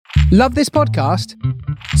Love this podcast?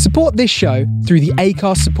 Support this show through the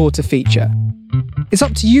Acast supporter feature. It's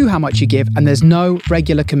up to you how much you give, and there's no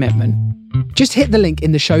regular commitment. Just hit the link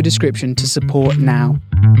in the show description to support now.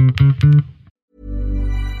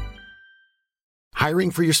 Hiring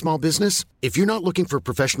for your small business? If you're not looking for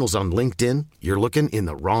professionals on LinkedIn, you're looking in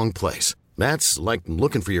the wrong place. That's like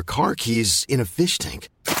looking for your car keys in a fish tank.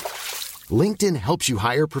 LinkedIn helps you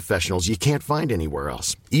hire professionals you can't find anywhere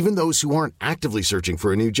else, even those who aren't actively searching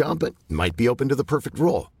for a new job but might be open to the perfect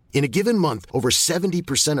role. In a given month, over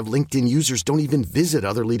 70% of LinkedIn users don't even visit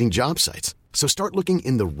other leading job sites. So start looking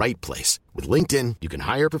in the right place. With LinkedIn, you can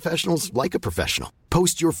hire professionals like a professional.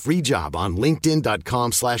 Post your free job on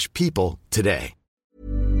linkedin.com/people today.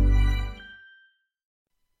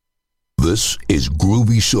 This is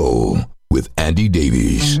Groovy Soul with Andy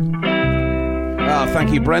Davies.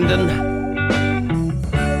 Thank you, Brendan.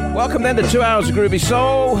 Welcome then to 2 hours of Groovy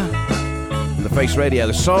Soul. On the Face Radio,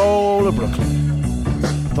 the soul of Brooklyn.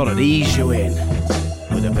 Thought I'd ease you in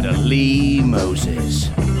with a bit of Lee Moses.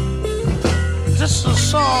 This is a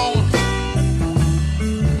song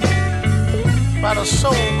by the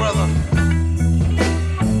soul brother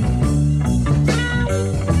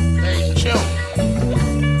named Joe.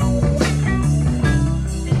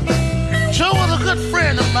 Joe was a good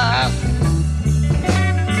friend of mine.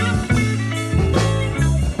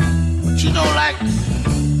 But you know, like,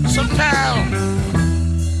 sometimes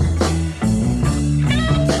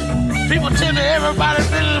people tend to everybody's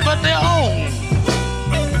business but their own.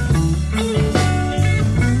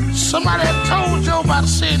 Somebody had told Joe about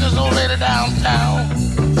seeing this old lady downtown.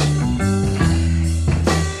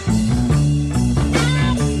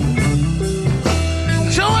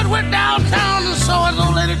 Joe had went downtown and saw his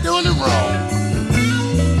old lady doing him wrong.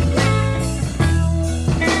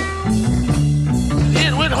 He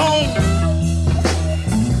had went home.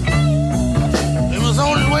 He was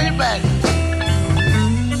on his way back.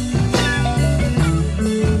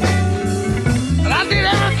 And I did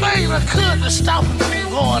everything I could to stop him from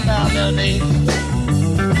going down the other day.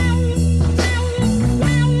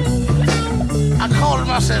 I called him,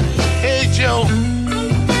 I said, "Hey Joe,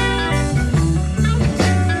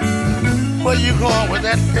 where you going with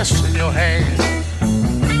that pistol in your hand?"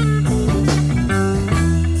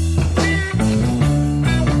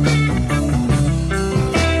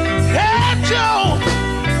 "Hey Joe,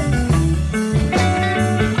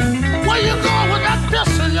 where you going with that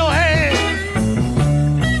pistol in your hand?"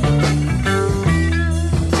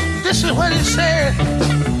 This is what he said.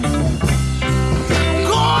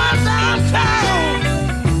 "Going downtown,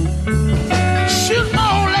 shoot my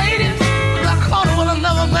old lady, 'cause I caught her with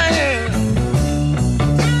another man."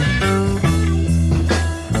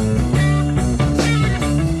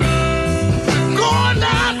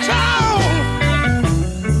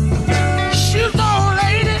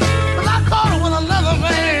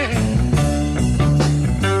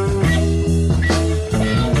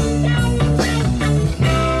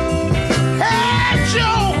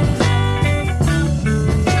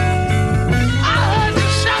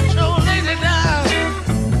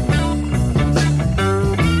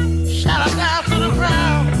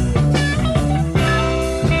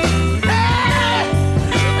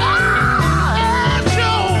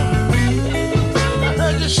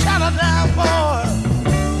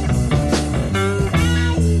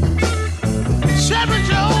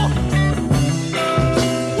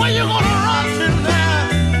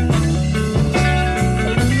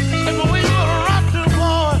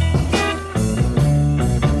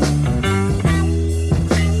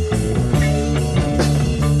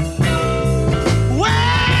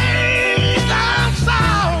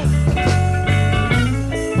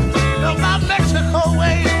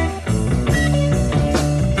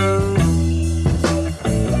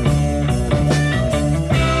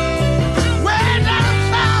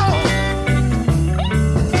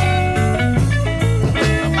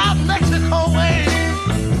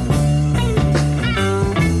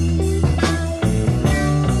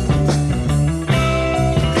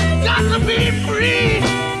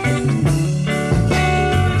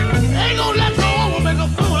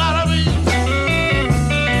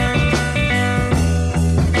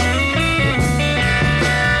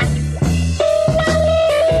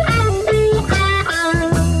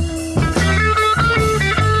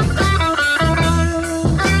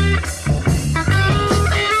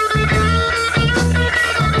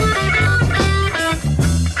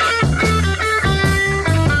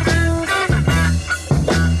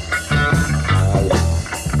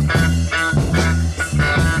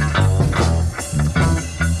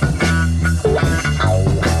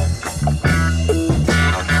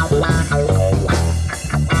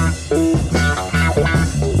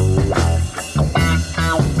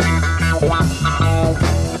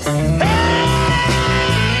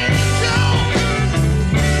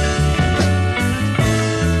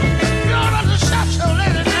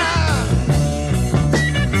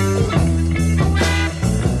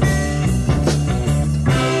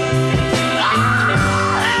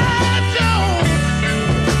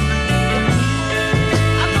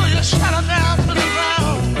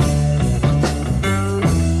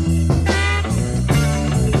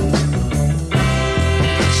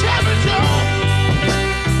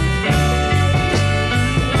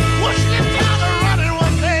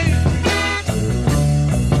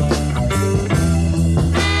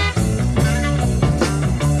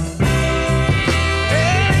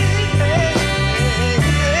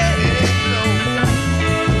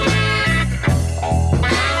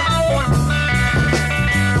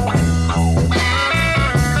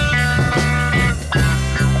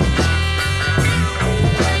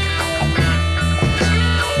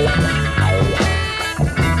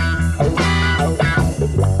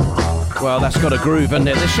 Well, that's got a groove, hasn't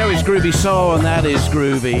it? This show is Groovy Soul, and that is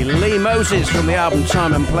Groovy. Lee Moses from the album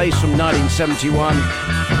Time and Place from 1971.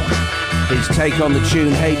 His take on the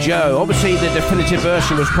tune Hey Joe. Obviously, the definitive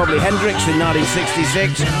version was probably Hendrix in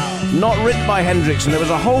 1966. Not written by Hendrix, and there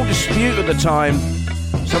was a whole dispute at the time.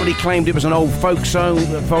 Somebody claimed it was an old folk song.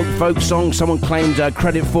 Someone claimed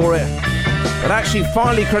credit for it. But actually,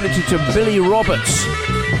 finally credited to Billy Roberts,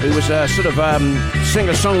 who was a sort of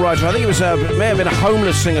singer-songwriter. I think he was may have been a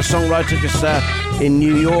homeless singer-songwriter just in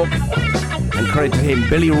New York. And credit to him,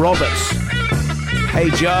 Billy Roberts. Hey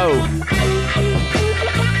Joe.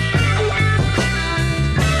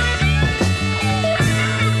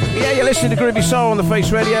 Yeah, you're listening to Groovy Soul on the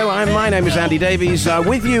Face Radio. My name is Andy Davies,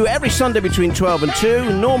 with you every Sunday between 12 and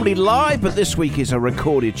 2. Normally live, but this week is a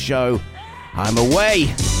recorded show. I'm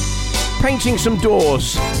away, painting some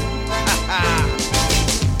doors.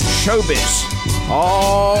 Showbiz.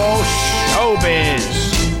 Oh, showbiz.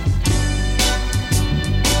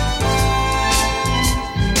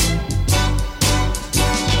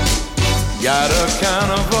 Got a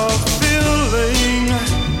kind of a feeling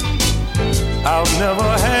I've never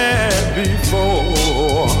had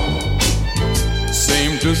before.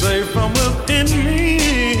 Seem to say from within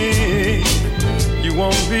me, you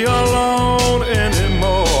won't be alone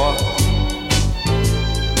anymore.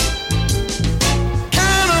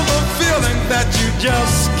 That you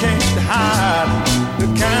just can't hide, the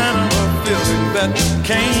kind of a feeling that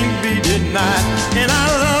can't be denied. And I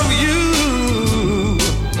love you,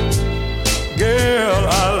 girl,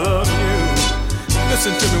 I love you.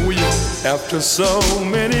 Listen to me, will you? After so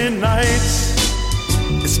many nights,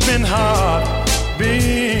 it's been hard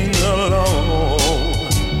being alone.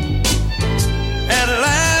 At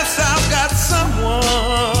last I've got someone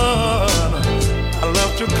I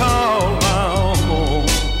love to call my own.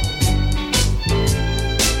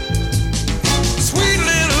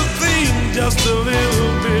 Just a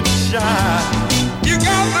little bit shy. You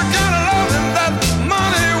got the kind of loving that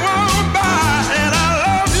money won't buy. And I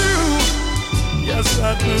love you, yes I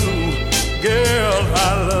do, girl, I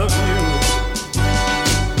love you.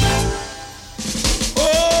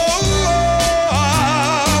 Oh,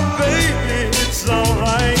 baby, it's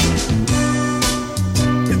alright.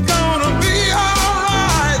 It's gonna be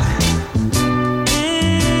alright.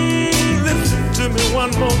 Listen to me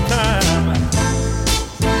one more time.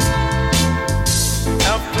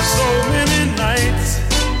 So many nights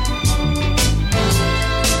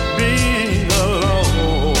being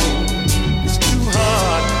alone, it's too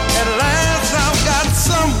hard. At last I've got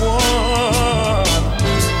someone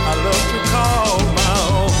I love to call my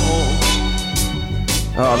own.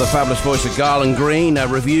 Oh, the fabulous voice of Garland Green, a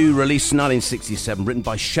review released in 1967, written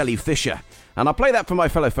by Shelley Fisher. And I play that for my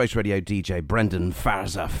fellow Face Radio DJ, Brendan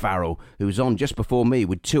Farza Farrell, who was on just before me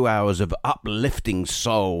with 2 hours of uplifting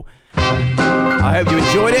soul. I hope you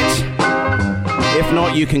enjoyed it. If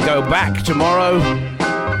not, you can go back tomorrow.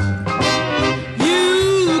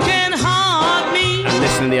 You can haunt me and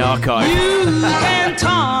listen in the archive. You can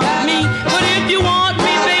taunt me, but if you want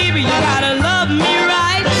me, baby, you gotta love me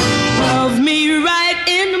right. Love me right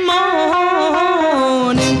in the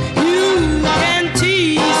morning. You can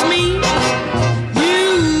tease me.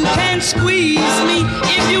 You can squeeze me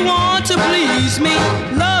if you want to please me.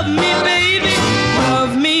 Love me, baby.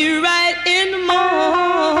 Love me right in the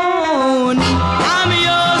morning. I'm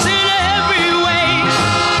yours in every way.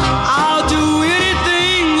 I'll do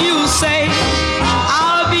anything you say.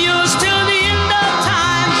 I'll be yours till the end of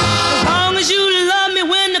time. As long as you love me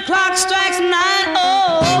when the clock strikes 9.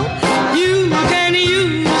 Oh, you can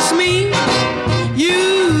use me.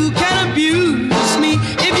 You can abuse me.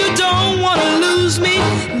 If you don't want to lose me,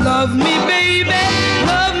 love me, baby.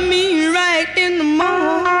 Love me right in the morning.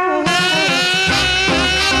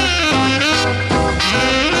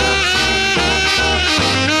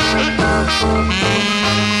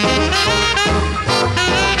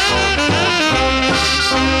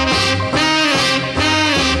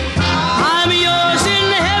 I'm yours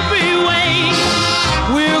in every way.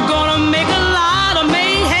 We're gonna make a lot of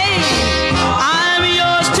hay. I'm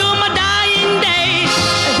yours till my dying day.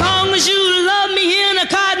 As long as you love me in a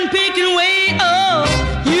cotton picking way. Oh,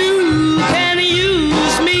 you can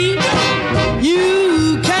use me.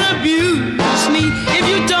 You can abuse me. If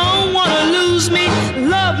you don't want to lose me,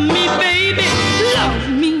 love me, baby. Love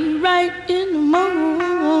me right in the morning.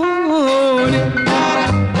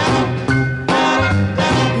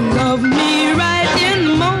 Love me right in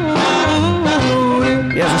the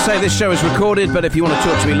morning. Yeah, as I say, this show is recorded, but if you want to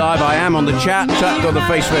talk to me live, I am on the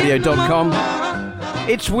chat.thefaceradio.com.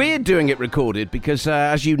 It's weird doing it recorded because,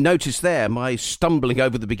 as you noticed there, my stumbling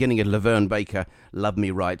over the beginning of Laverne Baker, Love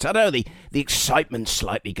Me Right. I know the excitement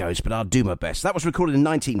slightly goes, but I'll do my best. That was recorded in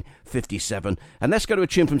 1957. And let's go to a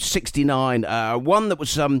tune from 69, one that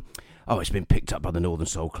was... it's been picked up by the Northern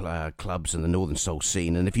Soul clubs and the Northern Soul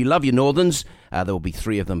scene. And if you love your Northerns, there will be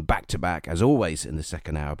three of them back-to-back, as always, in the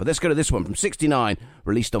second hour. But let's go to this one from 69,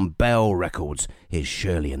 released on Bell Records. Here's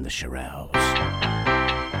Shirley and the Shirelles.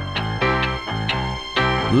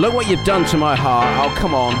 Look what you've done to my heart. Oh,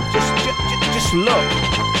 come on. Just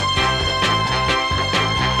look.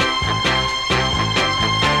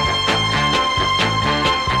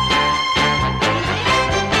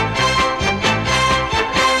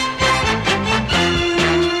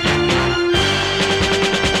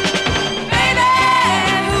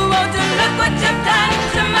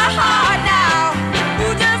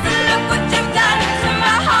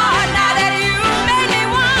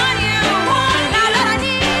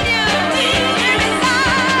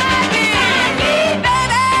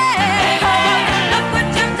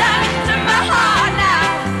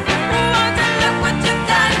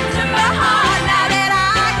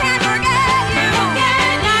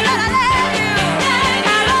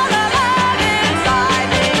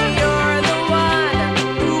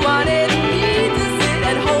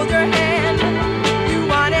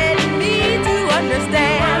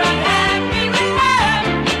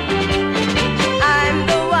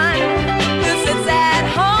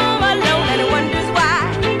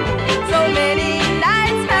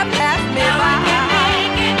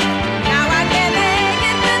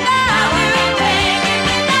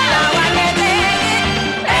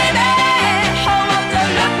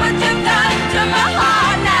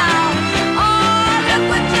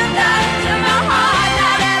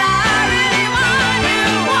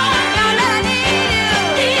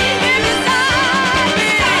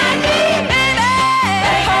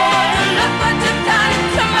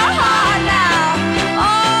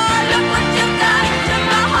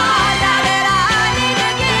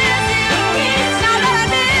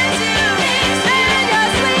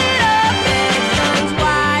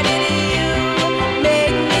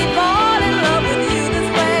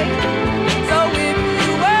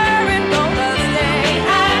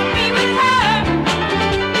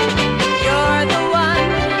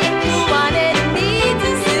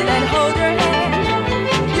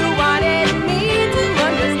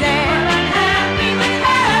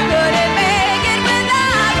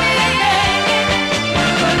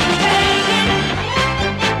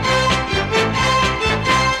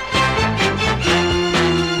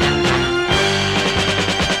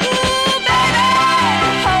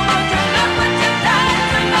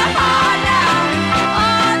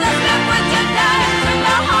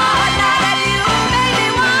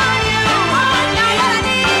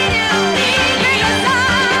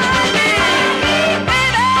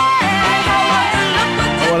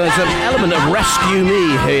 Rescue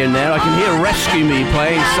Me here now. I can hear Rescue Me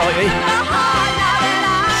playing slightly.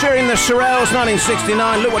 Sharing the Shirelles,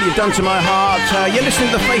 1969. Look what you've done to my heart. You're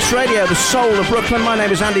listening to The Face Radio, the soul of Brooklyn. My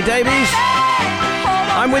name is Andy Davies.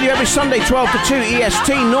 I'm with you every Sunday, 12 to 2 EST,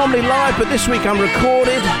 normally live, but this week I'm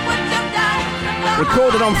recorded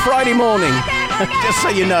on Friday morning, just so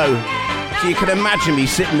you know. So you can imagine me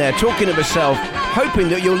sitting there talking to myself, hoping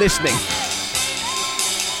that you're listening.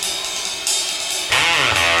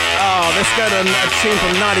 Let's go to a tune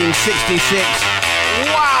from 1966.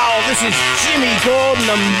 Wow, this is Jimmy Gordon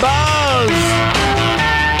and Buzz.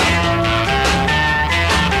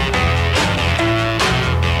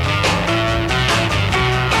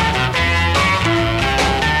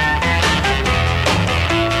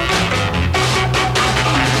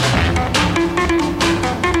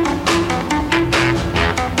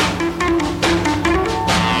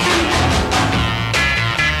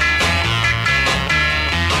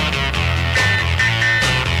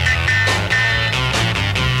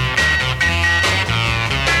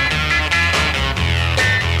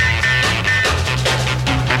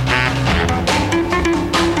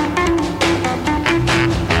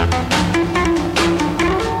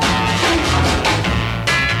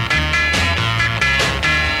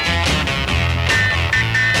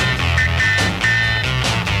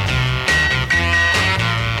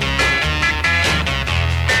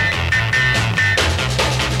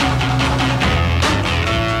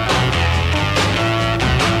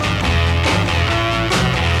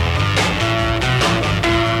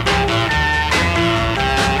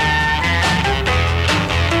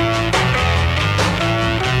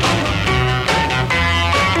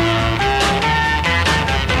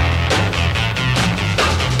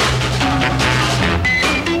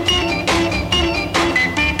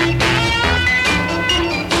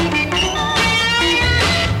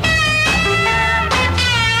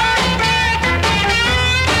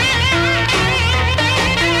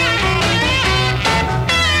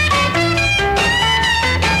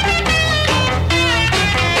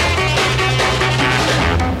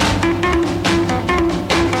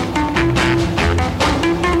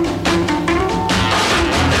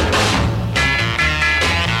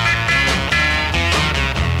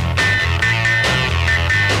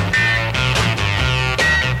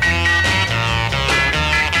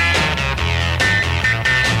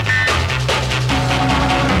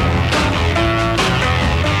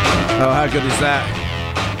 Oh, how good is that?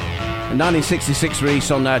 A 1966 release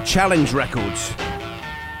on Challenge Records.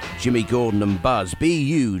 Jimmy Gordon and Buzz,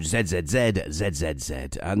 B-U-Z-Z-Z-Z-Z-Z.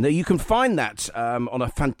 And you can find that on a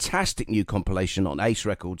fantastic new compilation on Ace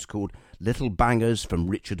Records called Little Bangers from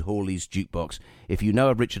Richard Hawley's Jukebox. If you know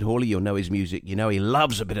of Richard Hawley, you'll know his music. You know he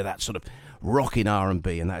loves a bit of that sort of rocking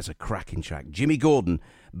R&B, and that is a cracking track. Jimmy Gordon,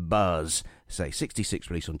 Buzz. Say 66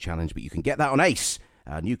 release on Challenge, but you can get that on Ace.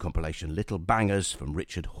 New compilation, Little Bangers from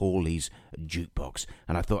Richard Hawley's Jukebox.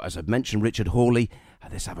 And I thought, as I've mentioned Richard Hawley,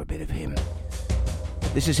 let's have a bit of him.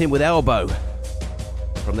 This is him with Elbow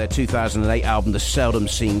from their 2008 album, The Seldom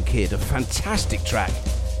Seen Kid. A fantastic track.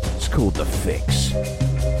 It's called The Fix.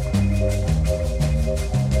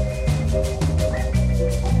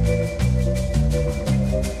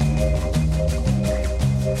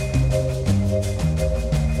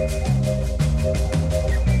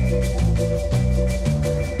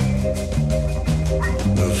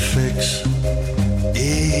 The fix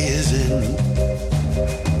is in.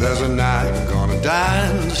 There's a night I'm gonna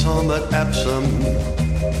dance on that Epsom.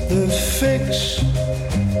 The fix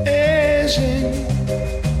is in.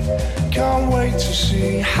 Can't wait to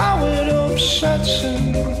see how it upsets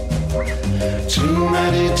him. Too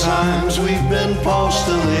many times we've been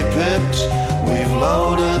postally pipped. We've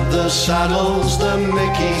loaded the saddles, the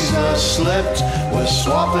Mickeys are slipped. We're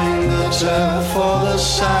swapping the turf for the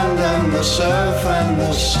sand and the surf and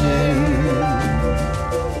the sin.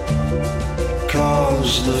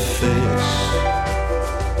 'Cause the fix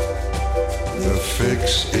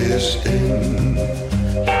is in.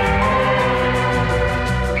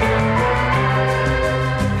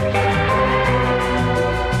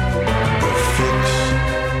 The fix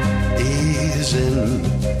is in.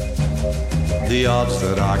 The odds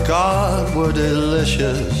that I got were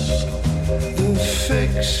delicious. The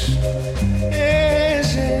fix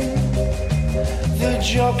is in. The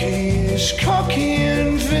jockey is cocky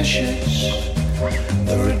and vicious.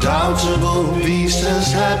 The redoubtable beast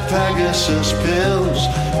has had Pegasus pills.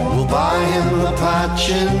 We'll buy him a patch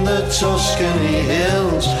in the Tuscany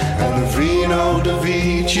hills, and the Vino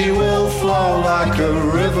Davies will flow like a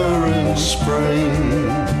river in spring.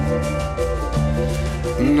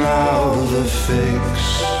 Now the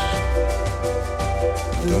fix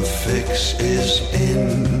is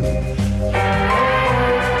in.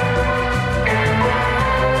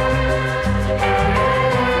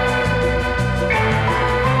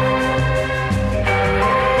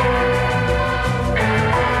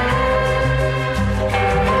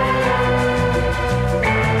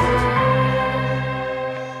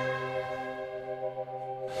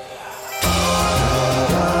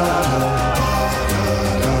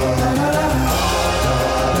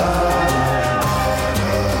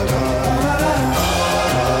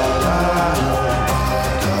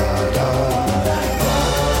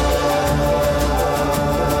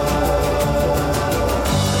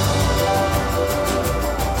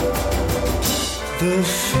 The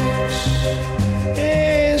fix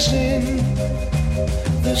is in.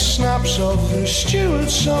 The snaps of the steward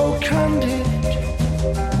so candid.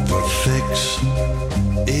 The fix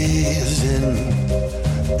is in.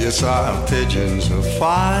 Yes, our pigeons have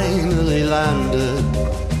finally landed.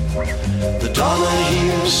 The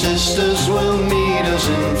Donahue sisters will meet us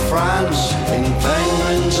in France. In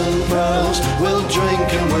penguins and pearls, we'll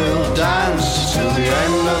drink and we'll dance till the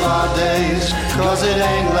end of our days, 'cause it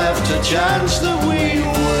ain't left a chance that we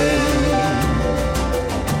win.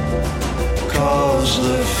 'Cause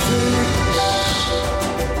the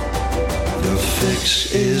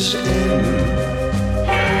fix is in.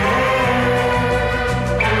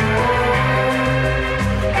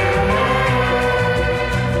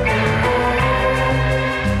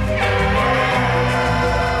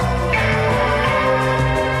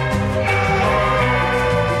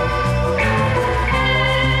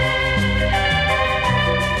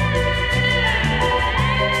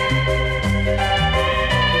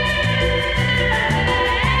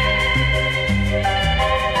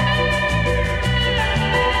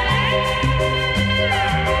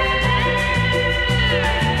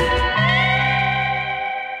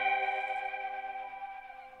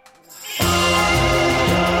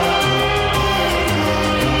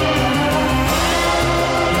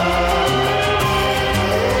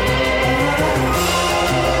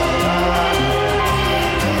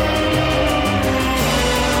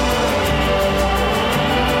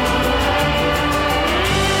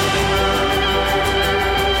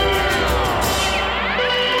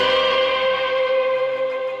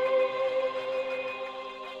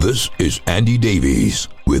 This is Andy Davies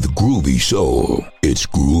with Groovy Soul. It's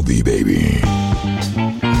groovy, baby.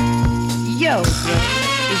 Yo, bro,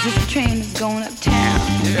 it's Is this the train that's going uptown?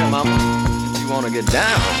 Yeah, mama. If you want to get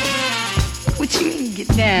down. What you mean, get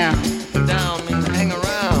down? Down means hang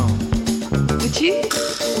around. With you?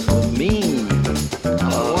 With me. I'm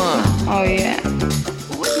the one. Oh, yeah.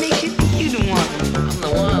 What makes you think you the one? I'm the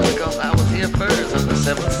one because I was here first. I'm the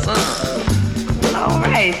seventh son. All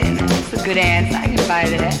right, then. That's a good answer. I can buy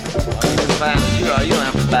that. You can buy it, sure. You don't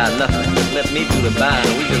have to buy nothing. Just let me do the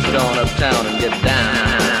buying. We just go on uptown and get down.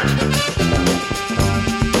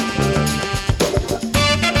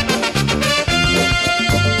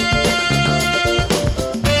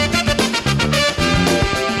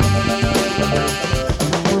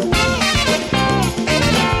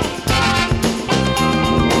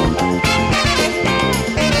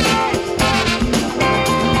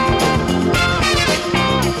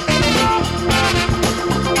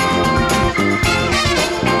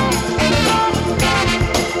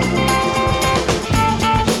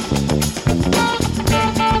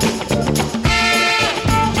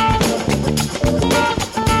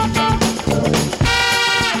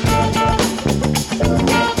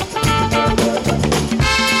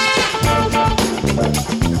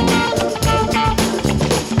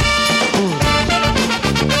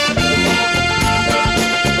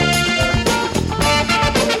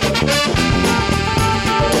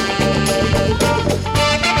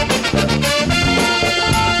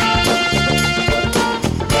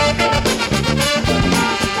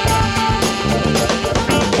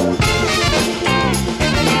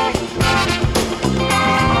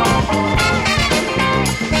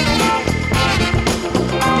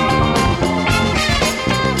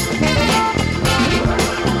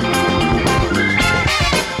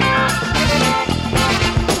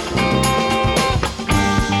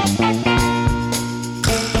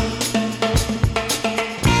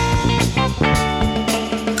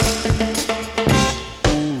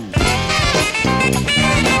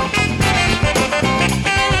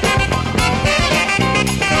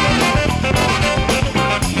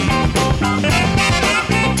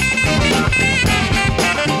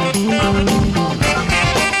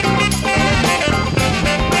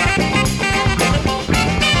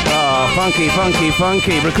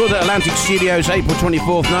 Funky. Recorded at Atlantic Studios April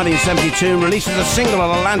 24th, 1972. Released as a single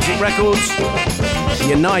on Atlantic Records.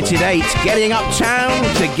 United 8, Getting Uptown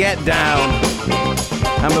to Get Down.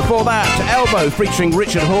 And before that, Elbow featuring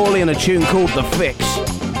Richard Hawley and a tune called The Fix.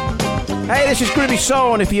 Hey, this is Groovy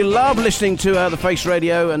Soul, and if you love listening to The Face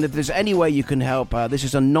Radio, and if there's any way you can help, this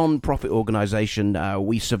is a non-profit organisation.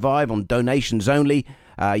 We survive on donations only.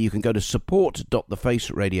 You can go to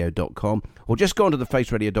support.thefaceradio.com or just go onto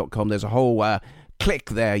thefaceradio.com. There's a whole click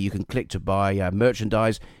there. You can click to buy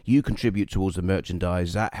merchandise. You contribute towards the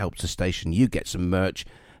merchandise. That helps the station. You get some merch,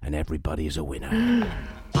 and everybody is a winner.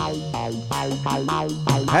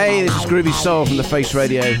 Hey, this is Groovy Soul from The Face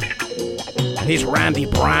Radio. And here's Randy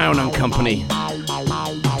Brown and company.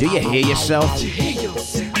 Do you hear yourself? Do you hear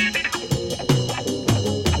yourself?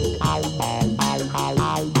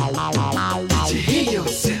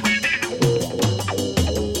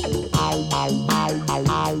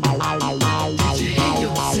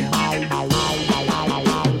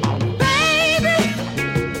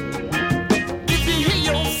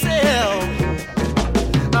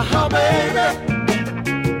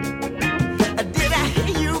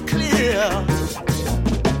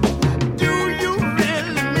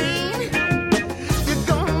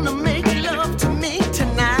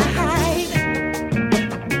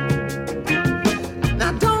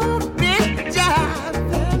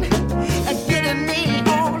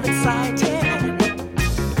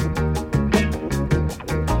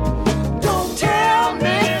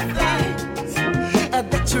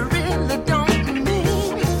 You really don't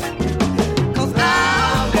mean, 'cause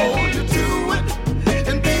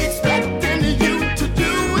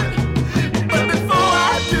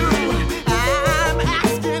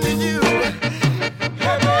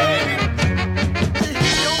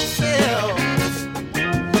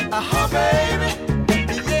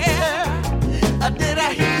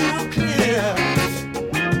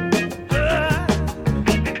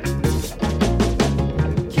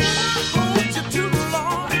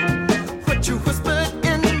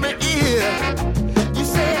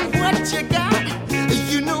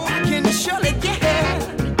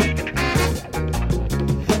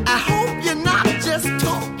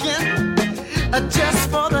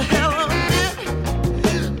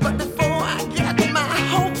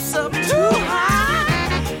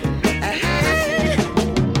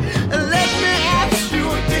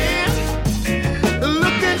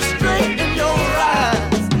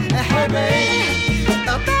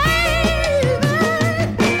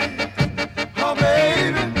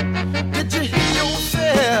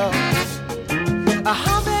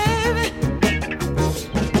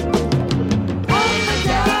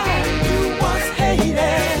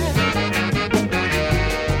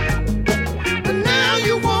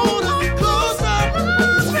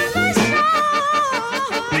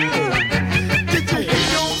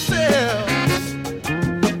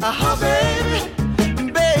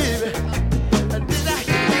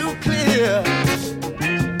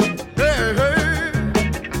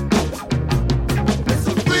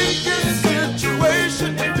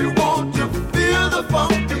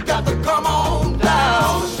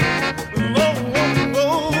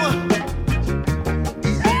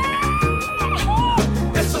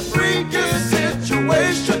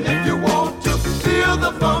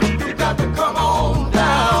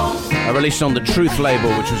released on the Truth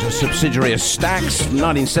label, which was a subsidiary of Stax.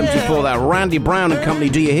 1974, that Randy Brown and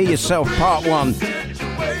Company, Do You Hear Yourself, Part 1.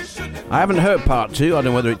 I haven't heard Part 2. I don't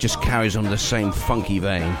know whether it just carries on the same funky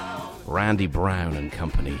vein. Randy Brown and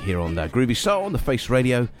Company here on the Groovy Soul on the Face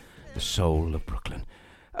Radio, the soul of Brooklyn.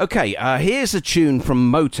 Okay, here's a tune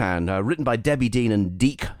from Motown, written by Debbie Dean and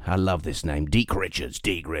Deke. I love this name, Deke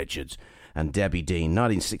Richards, and Debbie Dean,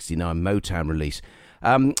 1969 Motown release.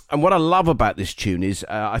 And what I love about this tune is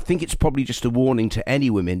I think it's probably just a warning to any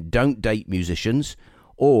women: don't date musicians,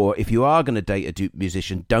 or if you are going to date a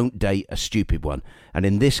musician, don't date a stupid one. And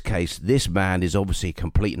in this case, this man is obviously a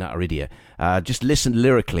complete and utter idiot. Just listen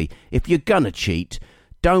lyrically. If you're going to cheat,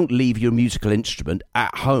 don't leave your musical instrument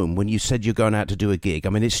at home when you said you're going out to do a gig. I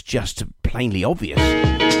mean, it's just plainly obvious.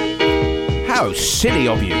 How silly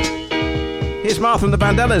of you. Here's Martha and the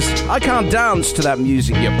Vandellas. I can't dance to that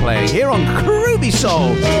music you're playing here on Groovy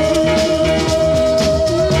Soul.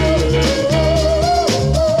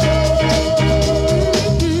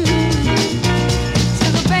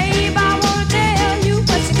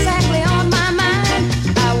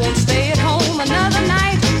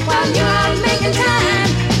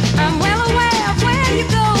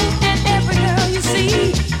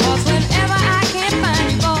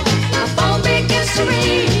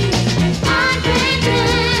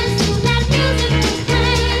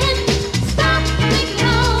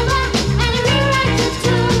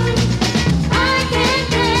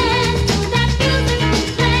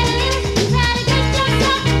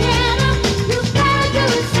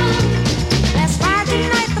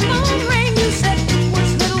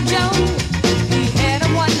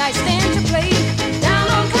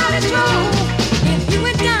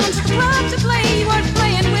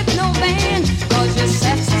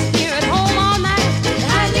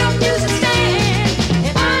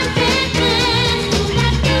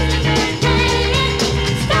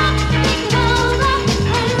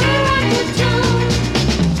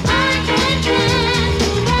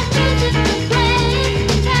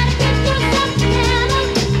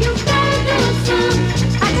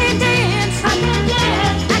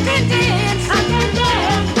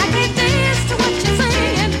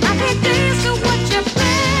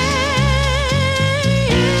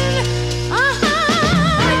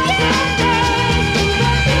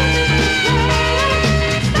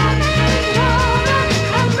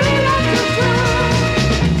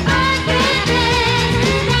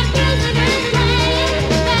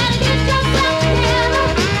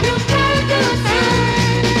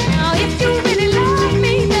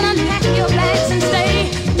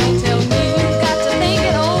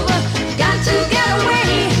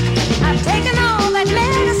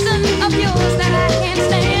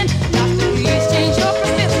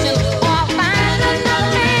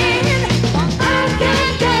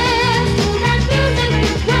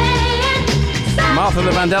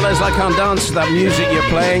 Vandellas, I can't dance to that music you're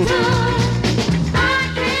playing.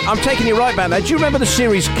 I'm taking you right back there. Do you remember the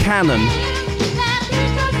series Cannon? Do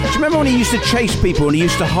you remember when he used to chase people and he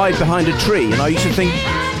used to hide behind a tree? And I used to think,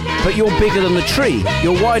 but you're bigger than the tree.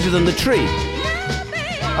 You're wider than the tree.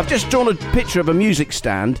 I've just drawn a picture of a music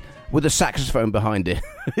stand with a saxophone behind it.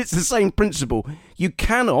 It's the same principle. You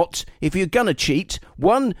cannot, if you're going to cheat,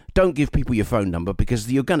 one, don't give people your phone number because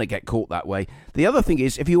you're going to get caught that way. The other thing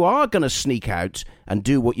is, if you are going to sneak out and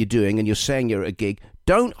do what you're doing and you're saying you're at a gig,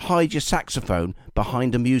 don't hide your saxophone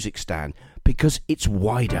behind a music stand because it's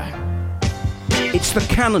wider. It's the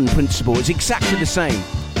Canon principle. It's exactly the same.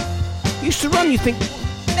 You used to run, you think,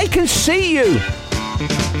 they can see you.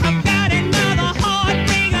 I've got another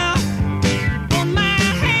heartbreaker on my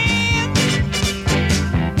hand,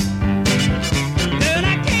 but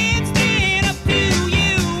I can't stand up to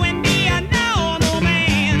you and be a normal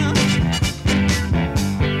man.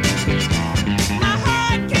 My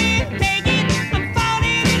heart can't take it, I'm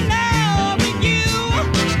falling in love with you.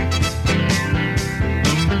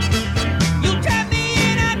 You trap me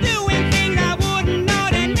in doing things I wouldn't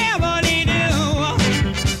ordinarily do.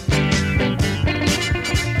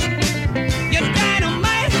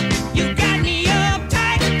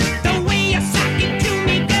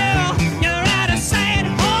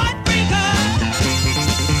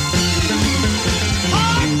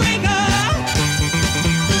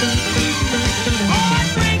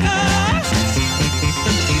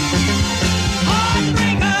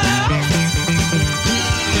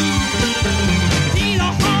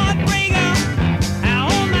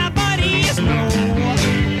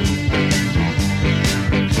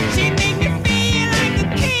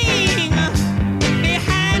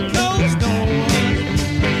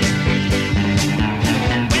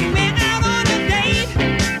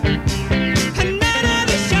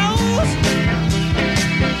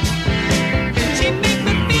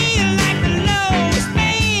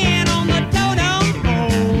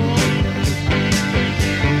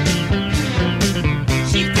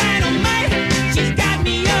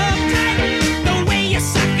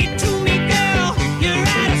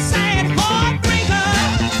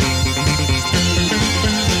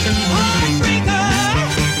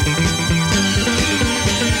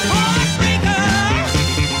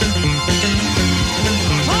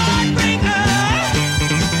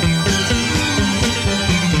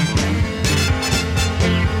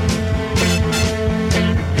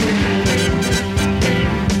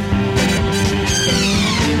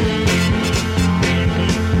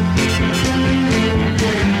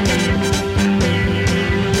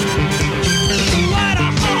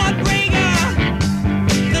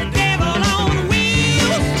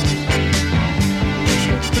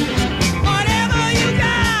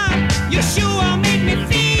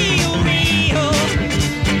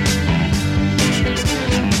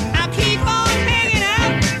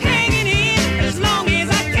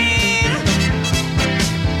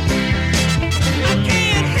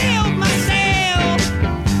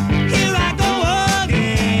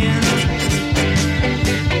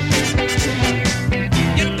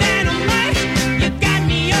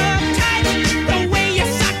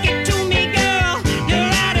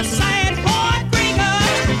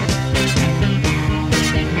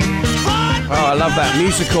 I love that.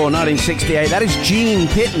 Musical 1968. That is Gene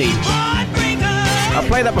Pitney. I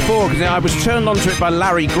played that before because I was turned onto it by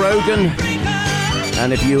Larry Grogan.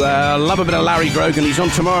 And if you love a bit of Larry Grogan, he's on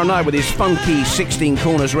tomorrow night with his funky 16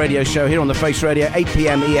 Corners radio show here on the Face Radio, 8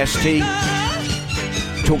 p.m. EST.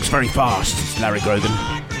 Talks very fast, it's Larry Grogan.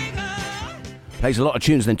 Plays a lot of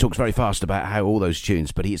tunes, then talks very fast about how all those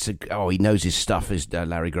tunes. But he knows his stuff, is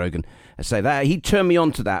Larry Grogan. I say that he turned me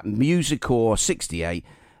on to that Musicore 68,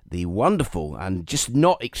 the wonderful and just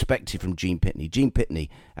not expected from Gene Pitney. Gene Pitney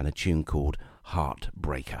and a tune called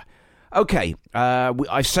Heartbreaker. Okay,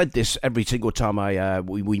 I said this every single time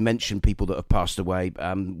we mention people that have passed away.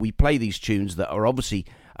 We play these tunes that are obviously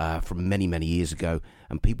from many, many years ago,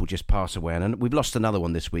 and people just pass away. And we've lost another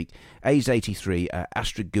one this week. A's 83,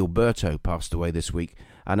 Astrid Gilberto passed away this week.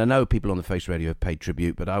 And I know people on the Face Radio have paid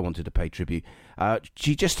tribute, but I wanted to pay tribute.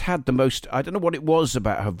 She just had the most, I don't know what it was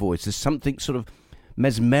about her voice. There's something sort of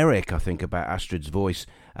mesmeric, I think, about Astrid's voice.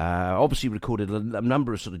 Obviously recorded a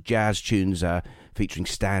number of sort of jazz tunes featuring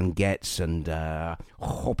Stan Getz and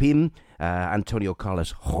Jobim, Antonio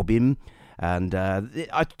Carlos Jobim. And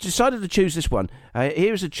I decided to choose this one.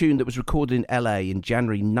 Here's a tune that was recorded in LA in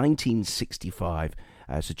January 1965.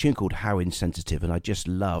 It's a tune called How Insensitive, and I just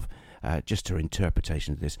love just her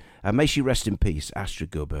interpretation of this. May she rest in peace, Astrid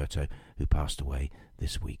Gilberto, who passed away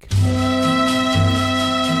this week.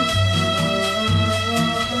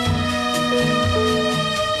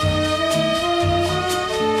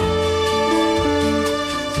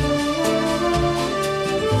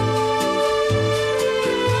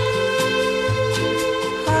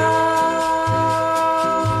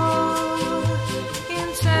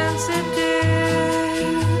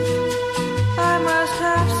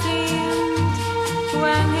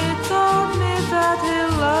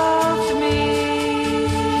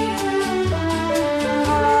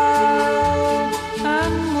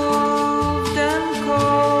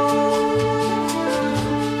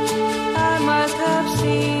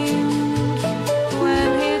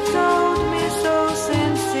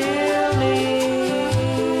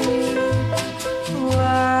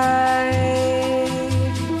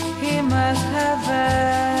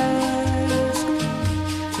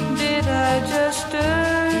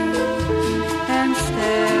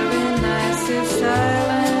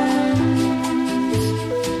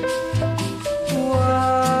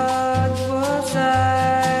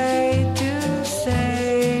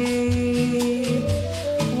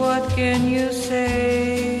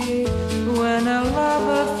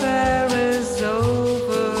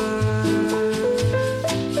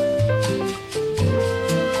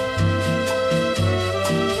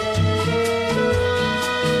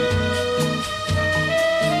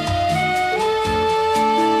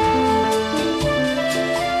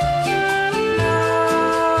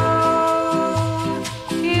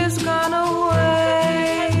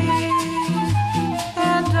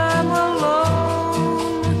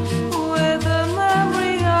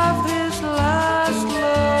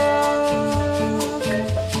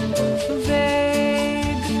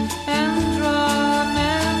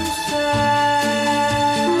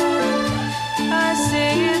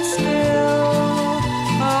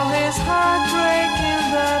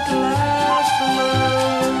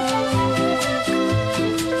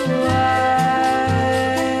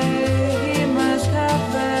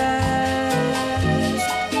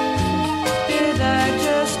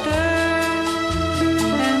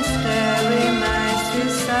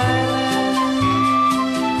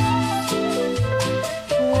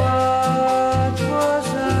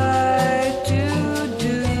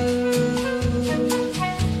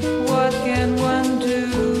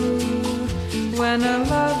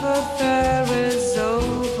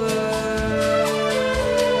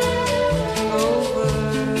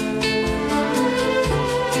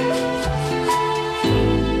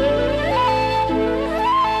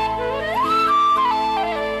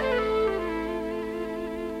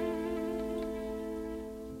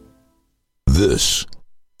 This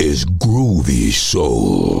is Groovy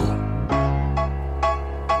Soul.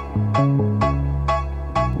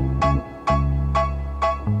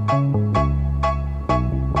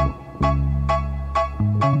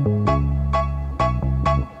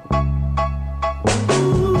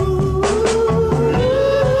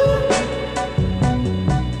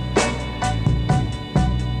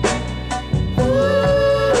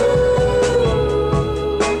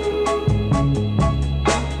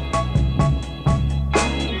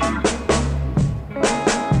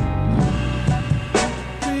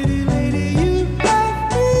 Pretty lady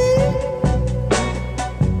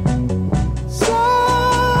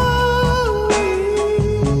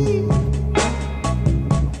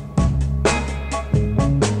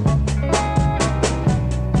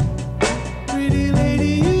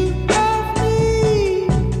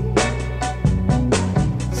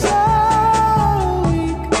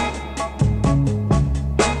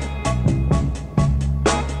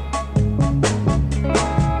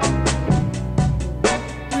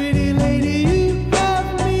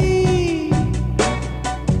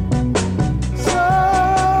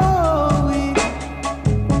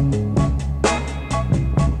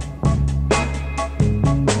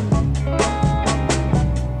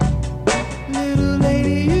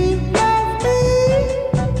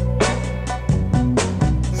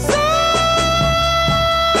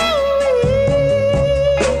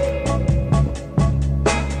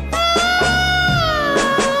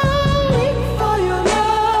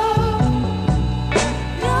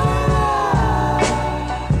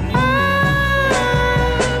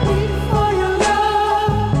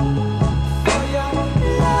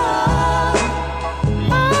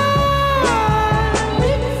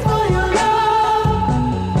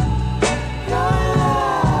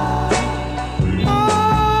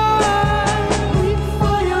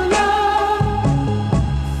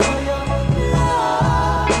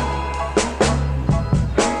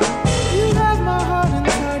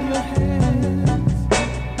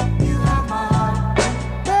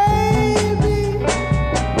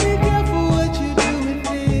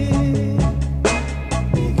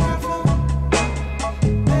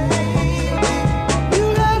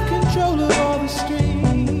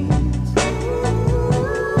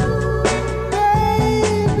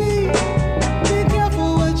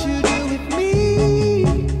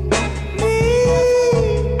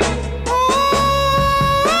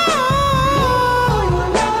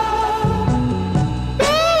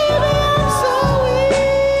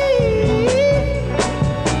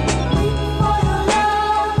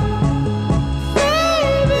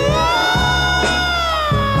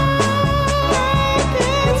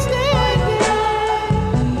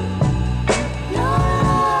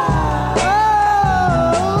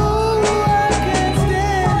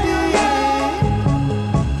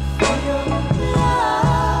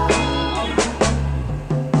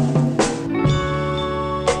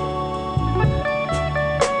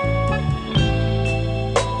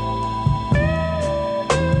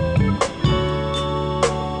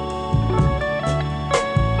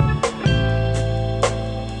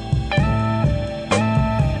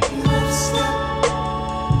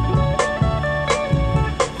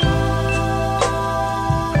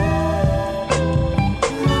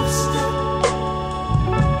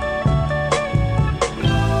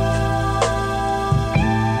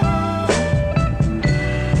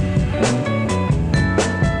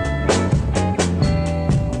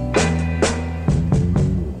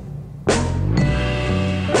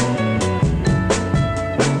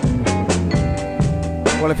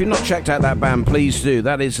Well, if you've not checked out that band, please do.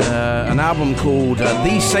 That is an album called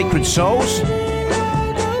These Sacred Souls,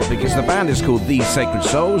 because the band is called These Sacred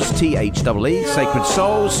Souls, THEE, Sacred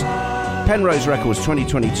Souls. Penrose Records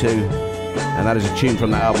 2022, and that is a tune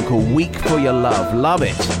from that album called Weak for Your Love. Love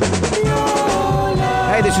it.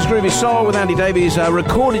 Hey, this is Groovy Soul with Andy Davies,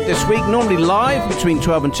 recorded this week, normally live between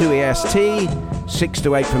 12 and 2 EST, 6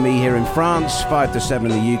 to 8 for me here in France, 5 to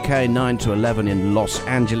 7 in the UK, 9 to 11 in Los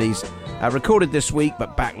Angeles. Recorded this week,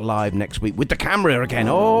 but back live next week with the camera again.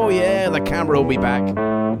 Oh yeah, the camera will be back.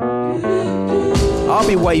 I'll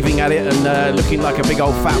be waving at it and looking like a big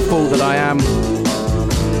old fat fool that I am.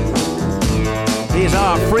 Here's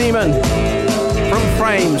Art Freeman from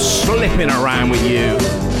Frame, slipping around with you.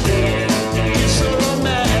 It's so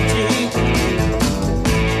romantic,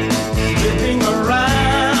 slipping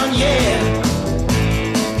around, yeah,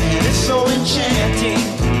 and it's so enchanting.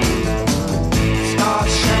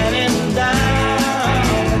 Stars shining down,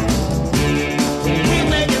 we're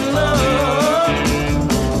making love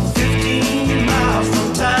 15 miles from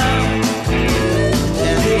town,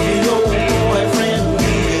 and if your boyfriend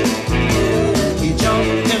needed, he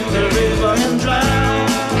jumped in the river and drowned.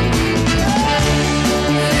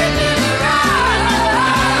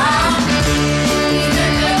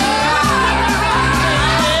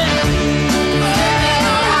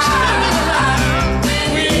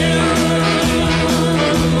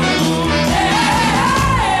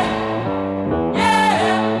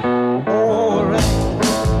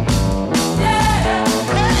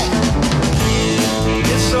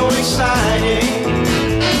 It's so exciting,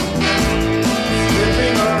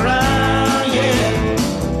 slipping around, yeah,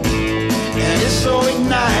 and it's so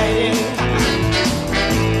igniting,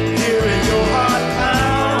 hearing your heart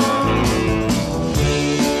pound.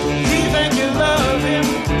 You think you love him,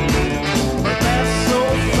 but that's so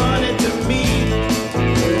funny to me.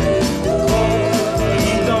 Oh,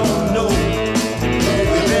 he don't know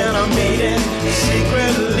we've been a meeting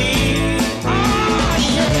secretly. Oh,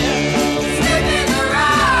 yeah. Slipping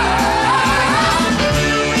around,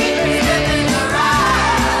 slipping around,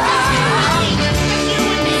 you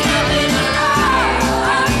and me slipping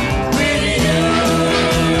around with you.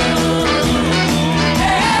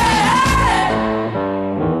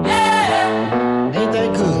 Yeah, ain't that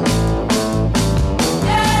good?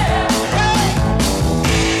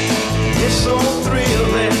 It's so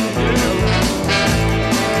thrilling,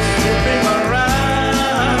 slipping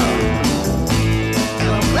around, and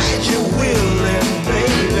I'm glad you're willing,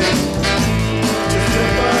 baby, to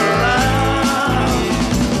slip around.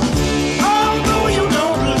 Although you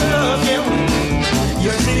don't love him,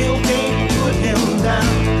 you still can't put him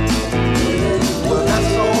down. Well,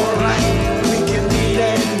 that's alright, we can meet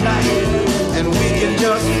at night, and we can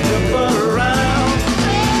just slip around.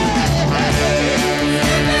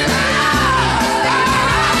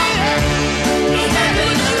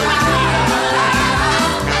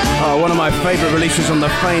 Oh, one of my favourite releases on the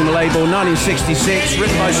Fame label, 1966,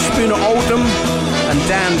 written by Spooner Oldham and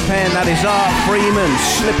Dan Penn. That is Art Freeman,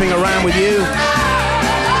 slipping around with you.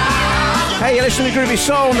 Hey, you're listening to Groovy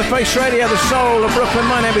Soul on the Face Radio, the soul of Brooklyn.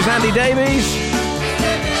 My name is Andy Davies,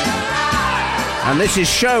 and this is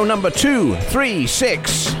show number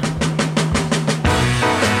 236.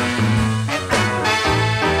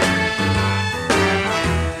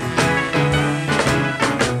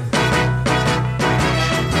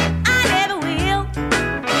 I never will,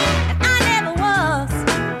 and I never was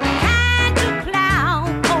kind to clown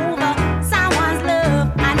over someone's love.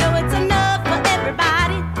 I know it's enough for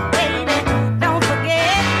everybody, baby. Don't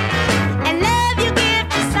forget, and love you give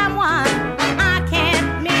to someone I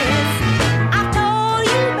can't miss. I've told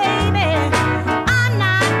you, baby, I'm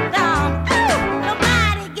not dumb. Ooh,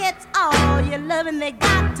 nobody gets all your loving, they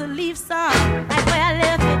got to leave some right where I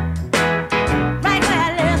left it. Right where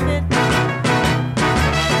I left it.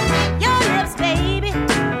 Your lips, baby,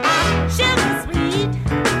 are sugar sweet.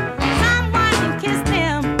 Someone can kiss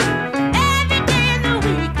them every day in the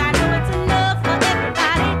week. I know it's enough for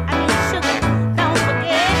everybody. I mean, sugar, don't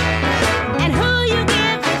forget. And who you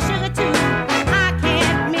give your sugar to, I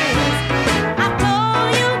can't miss. I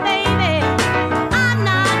told you, baby, I'm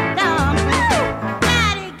not dumb. Ooh,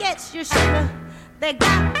 nobody gets your sugar. They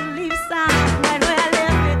got to leave some right where I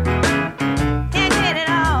left it. Can't get it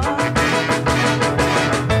all.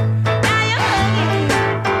 Now you're hugging,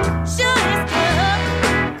 sure as fuck.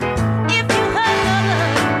 If you hug your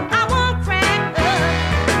love, I won't crack up.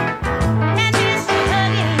 And miss you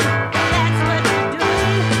hugging, that's what you're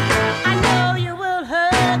doing. I know you will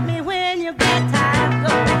hug me when you get tired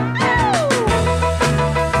going. Ooh.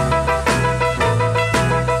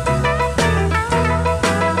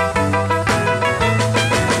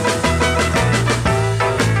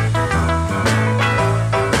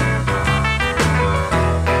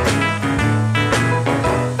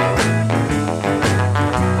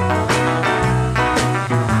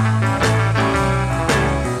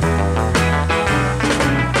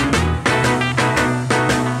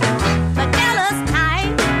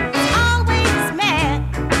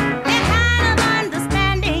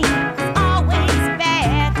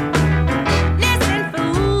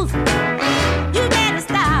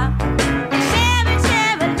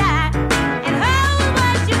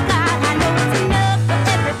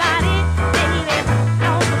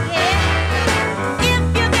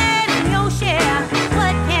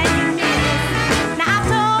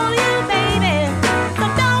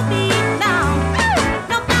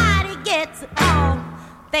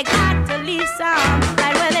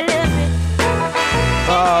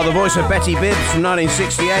 voice of Betty Bibbs from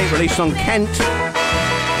 1968, released on Kent,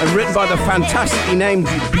 and written by the fantastically named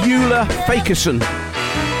Beulah Fakerson.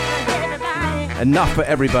 Enough for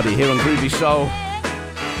everybody here on Groovy Soul.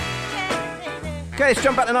 Okay, let's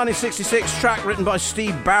jump back to 1966, track written by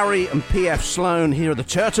Steve Barry and P.F. Sloan. Here are the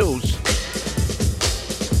Turtles.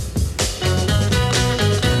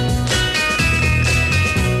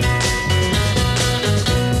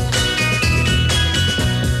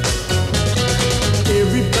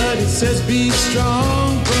 Everybody says be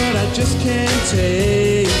strong, but I just can't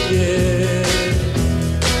take it.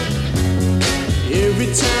 Every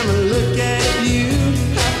time I look at you,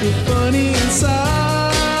 I feel funny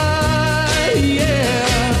inside,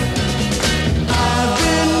 yeah. I've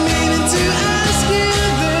been meaning to ask you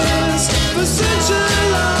this for such a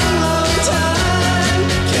long, long time.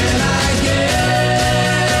 Can I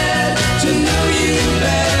get to know you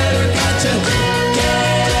better? Got to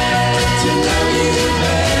get to know you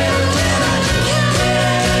better. Can I get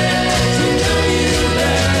to know you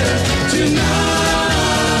better tonight?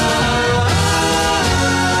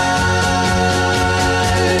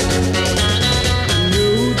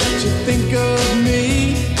 Think of me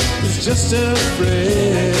as just a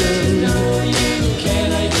friend. Can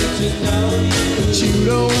I get to know you? But you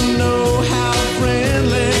don't know how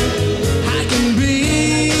friendly I can be.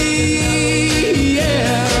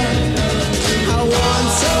 Yeah, I want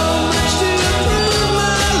so much to prove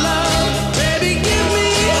my love. Baby, give me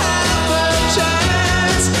half a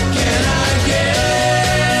chance. Can I get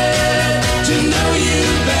to know you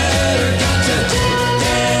better? Got to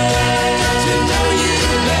get to know you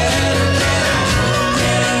better.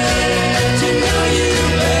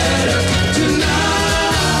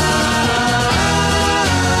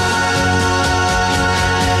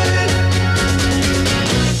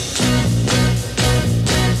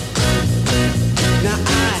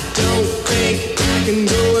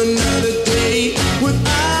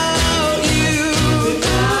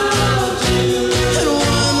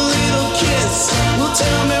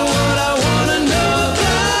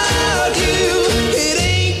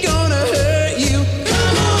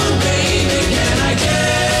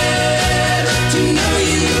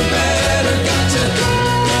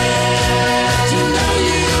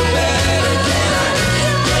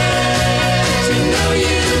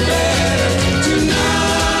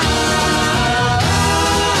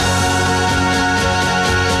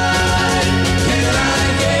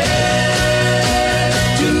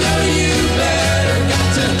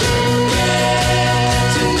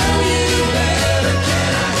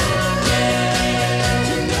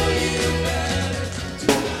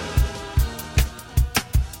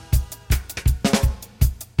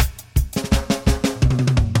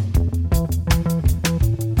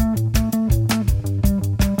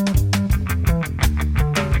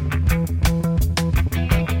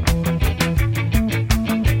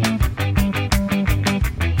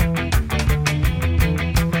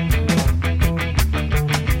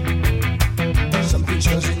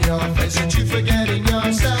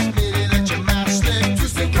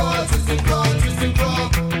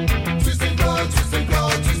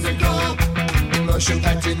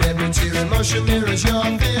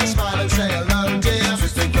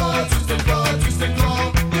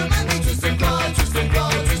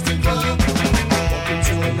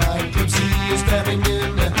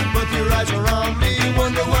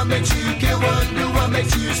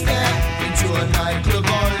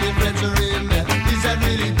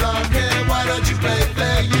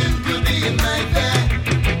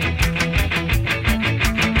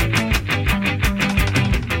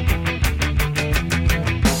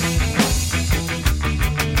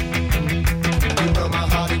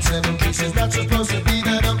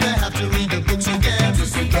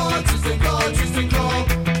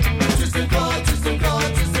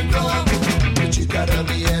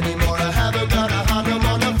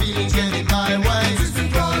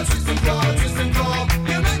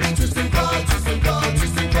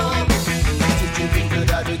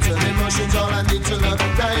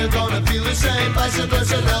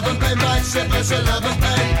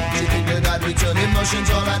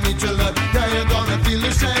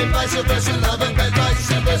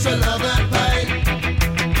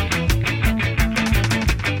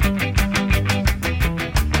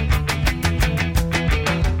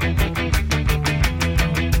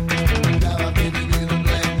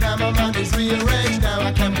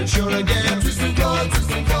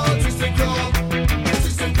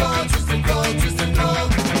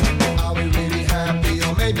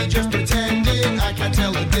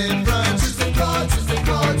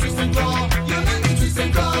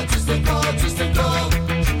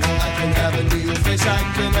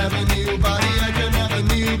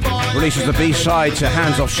 releases the B-side to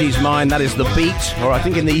Hands Off She's Mine. That is The Beat, or I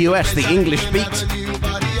think in the US, The English Beat,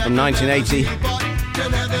 from 1980.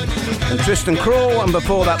 And Tristan Crawl, and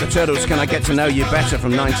before that, The Turtles' Can I Get to Know You Better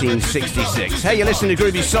from 1966. Hey, you're listening to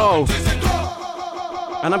Groovy Soul.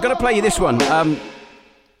 And I'm going to play you this one. From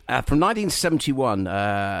 1971,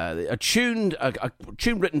 a tune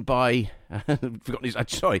written by... forgotten his...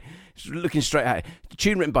 Sorry, looking straight at it. A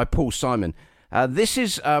tune written by Paul Simon. This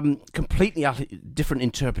is completely different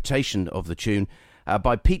interpretation of the tune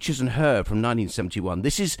by Peaches and Herb from 1971.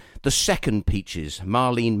 This is the second Peaches,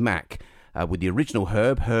 Marlene Mack, with the original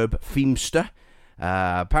Herb Feemster.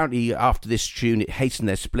 Apparently, after this tune, it hastened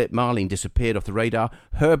their split. Marlene disappeared off the radar.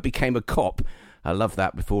 Herb became a cop. I love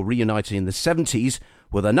that. Before reuniting in the 70s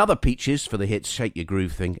with another Peaches for the hits Shake Your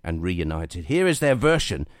Groove Thing and Reunited. Here is their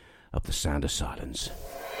version of The Sound of Silence.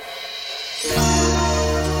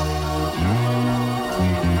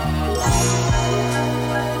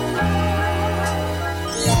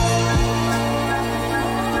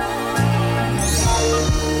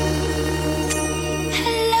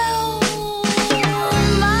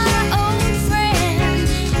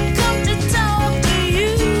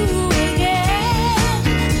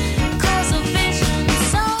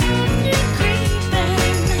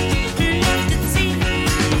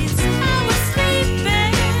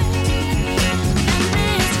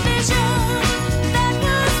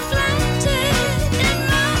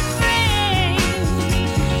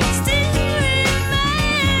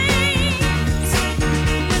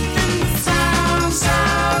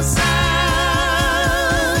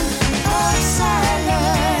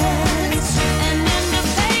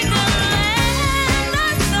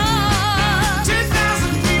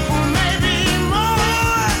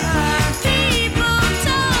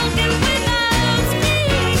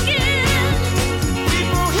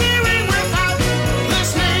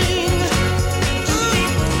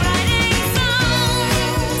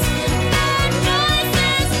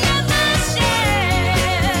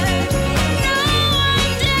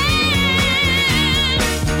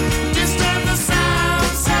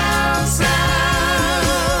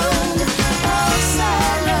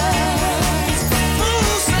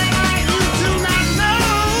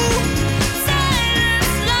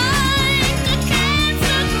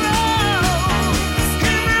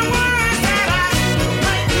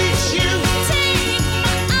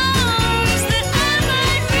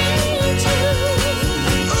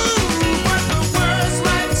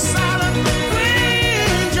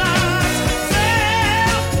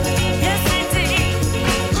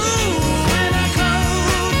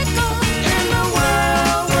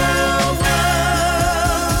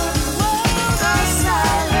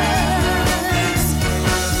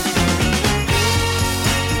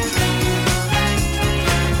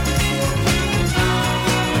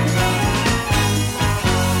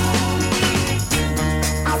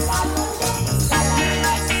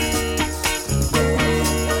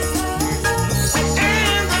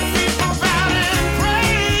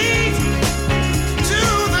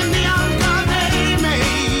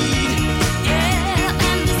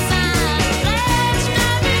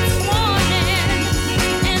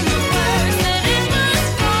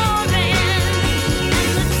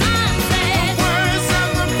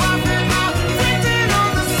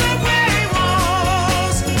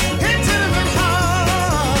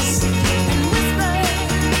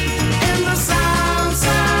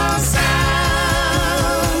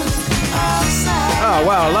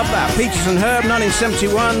 Peaches and Herb,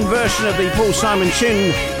 1971 version of the Paul Simon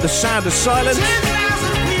tune, The Sound of Silence.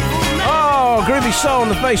 Oh, Groovy Soul on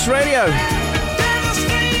the Face Radio.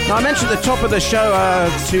 Now, I mentioned at the top of the show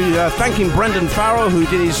thanking Brendan Farrell, who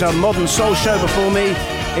did his modern soul show before me.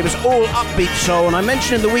 It was all upbeat soul, and I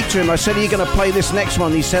mentioned in the week to him, I said, are you going to play this next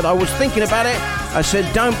one? He said, I was thinking about it. I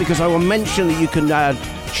said, don't, because I will mention that you can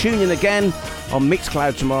tune in again on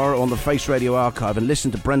Mixcloud tomorrow on the Face Radio archive and listen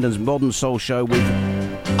to Brendan's modern soul show with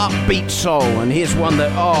upbeat soul. And here's one that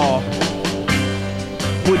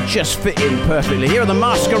would just fit in perfectly. Here are the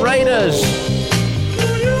Masqueraders.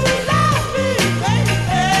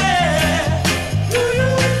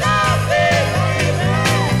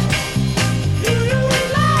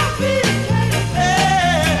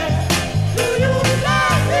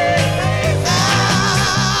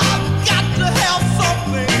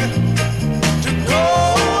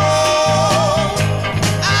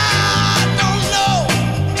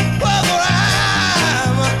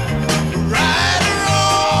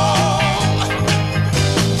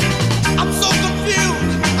 I'm so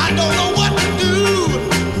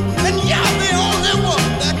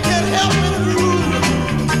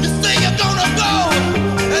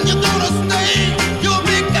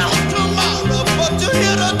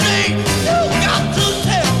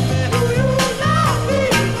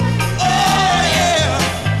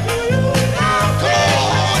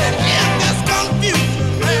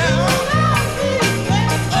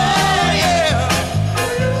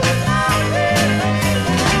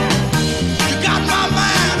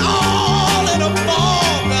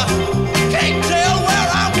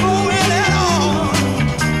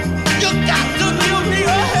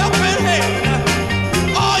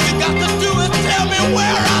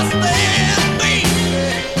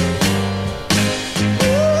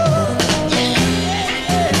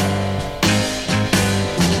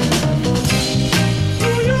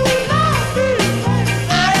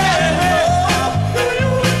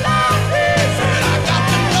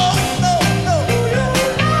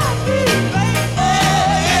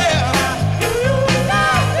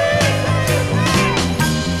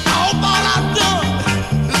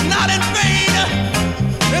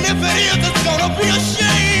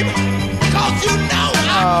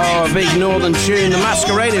Northern tune, The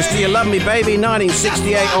Masqueraders, Do You Love Me Baby,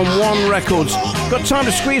 1968 on One Records. Got time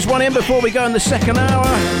to squeeze one in before we go in the second hour?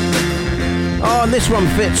 Oh, and this one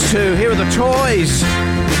fits too. Here are the Toys.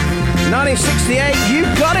 1968, you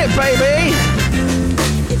got it, baby!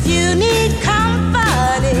 If you need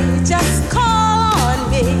company, just call on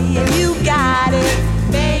me. You got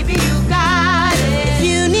it, baby, you got it. If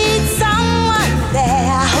you need someone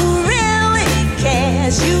there who really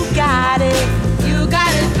cares, you got it. You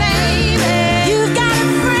got it, baby. You got a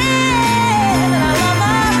friend, a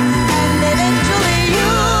lover, and eventually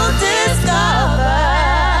you'll discover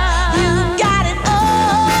you got it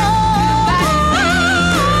all.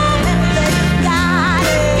 You got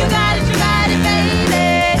it, you got it, baby.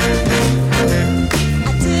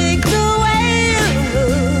 I dig the way you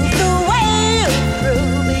move, the way you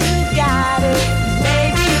prove you got it,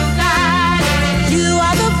 baby, you got it. You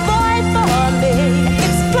are the boy for me.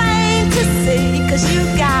 It's plain to see, 'cause you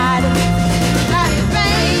got it. Got it,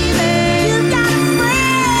 baby. You got a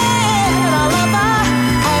friend, a lover,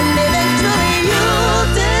 and eventually you'll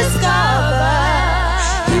discover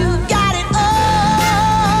you got it all.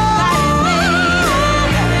 Got it, baby.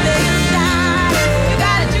 You got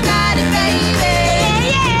it. You got it, baby.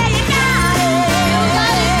 Yeah, you got it. You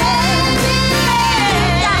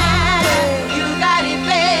got it, baby. You got it,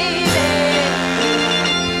 baby.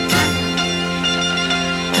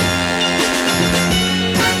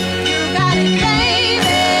 You got it, baby.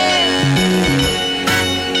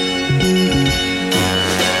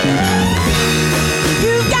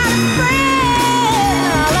 You got a friend,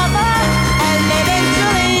 a lover, and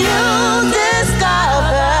eventually you'll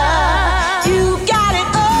discover you got it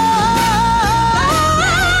all.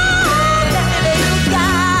 Baby, you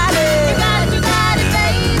got it. You got it,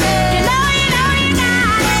 baby. You know you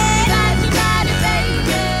got it. You got it,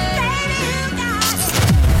 baby. Baby, you got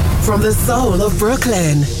it. From the soul of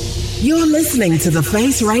Brooklyn, you're listening to The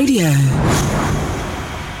Face Radio.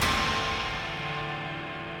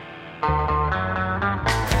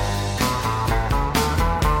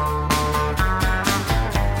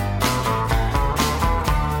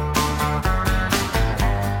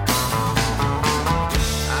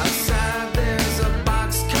 Outside there's a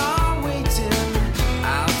boxcar waiting.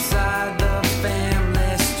 Outside the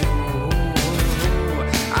family store.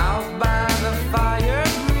 Out by the fire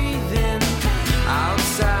breathing.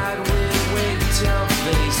 Outside we wait till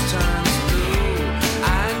face turns blue.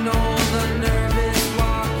 I know the nervous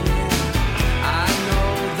walking. I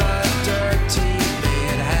know the dirty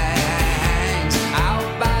bed hangs. Out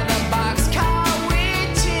by the boxcar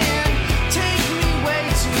waiting. Take me way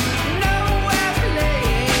to nowhere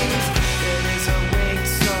place. It is a wait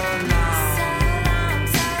so long.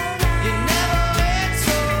 You never wait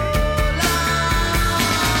so long.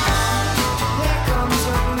 Here comes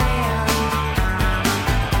a man.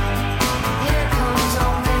 Here comes a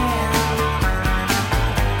man.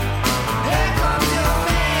 Here comes your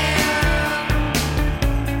man.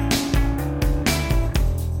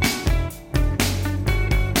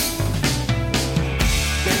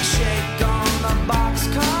 Big shake on the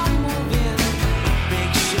boxcar moving.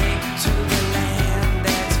 Big shake to the land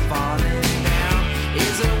that's falling down.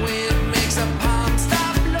 Is a wind makes a palm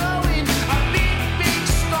stop blowing. A big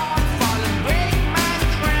storm falling break my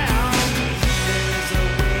crown. There is a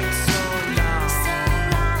wait so long.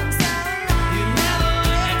 You never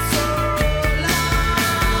wait so long.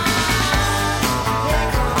 Here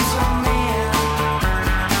comes a man.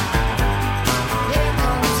 Here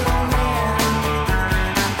comes a man.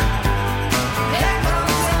 Here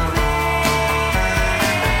comes a man.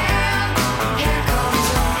 Here comes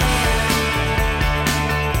a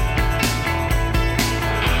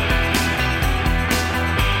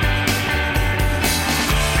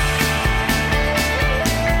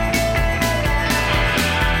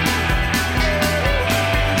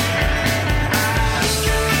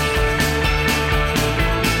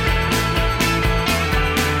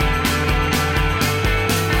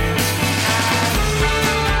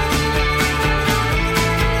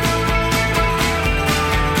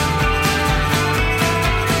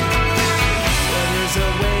There is a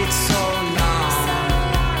wait so long.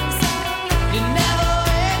 You never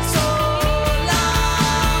wait so long.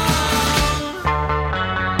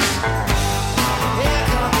 Here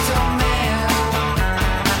comes a man.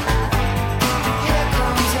 Here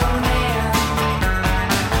comes a man.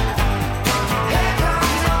 Here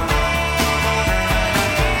comes a man.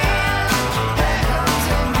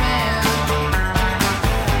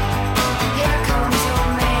 Here comes a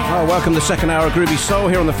man. Well, welcome to the second hour of Groovy Soul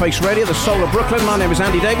here on the Face Radio, the soul of Brooklyn. My name is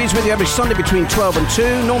Andy Davies, with you every Sunday between 12 and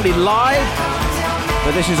 2, normally live.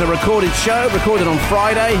 But this is a recorded show, recorded on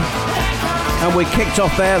Friday. And we kicked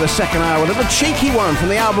off there the second hour with a cheeky one from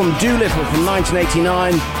the album Doolittle from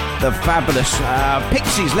 1989. The fabulous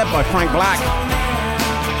Pixies, led by Frank Black.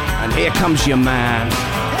 And Here Comes Your Man.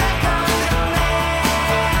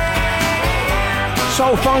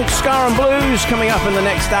 Soul, funk, ska and blues coming up in the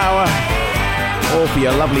next hour. All for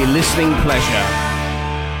your lovely listening pleasure.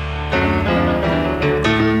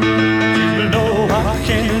 You know I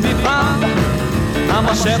can't be found. I'm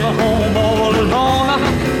a seven home all alone.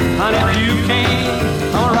 And if you can't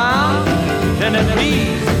come around, then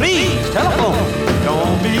please, telephone.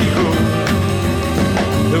 Don't be cruel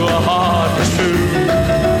to a heart that's true.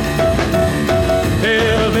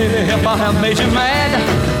 Hell, baby, if I have made you mad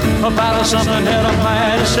about something that I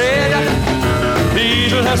might have said,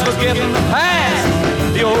 please let's forget the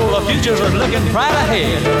past. The old future's looking right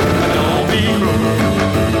ahead. Don't be cruel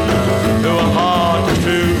to a heart that's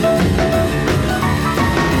true.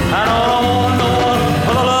 I don't want no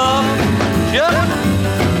other love.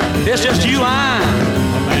 It's just you I'm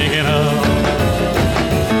thinking of.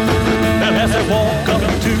 And as I walk up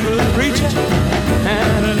to the preacher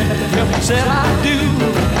and he said I do,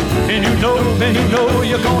 and you know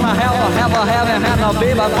you're gonna have him, and now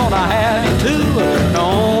babe I'm gonna have you too.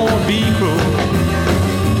 Don't be cruel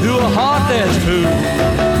to a heart that's true.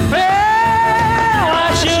 Well,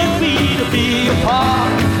 I should be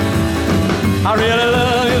apart. I really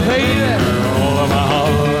love you, baby, all of my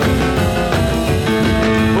heart.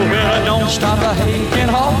 Well, don't stop the aching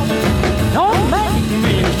heart. Don't make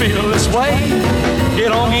me feel this way.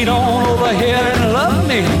 Get on over here and love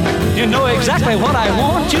me. You know exactly what I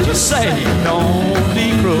want you to say. Don't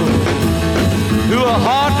be cruel to a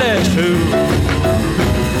heart that's true.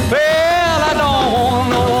 Well, I don't want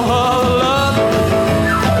no other love.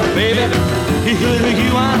 Baby,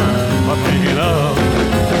 you I'm thinking of.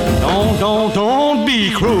 Don't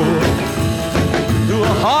be cruel to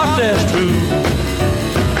a heart that's true.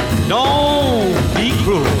 Don't be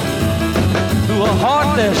cruel to a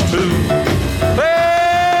heart that's true. Well,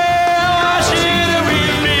 I should we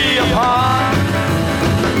be apart.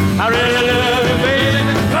 I really love you, baby,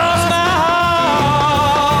 cross my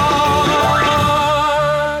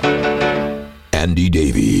heart. Andy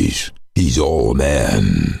Davies, he's all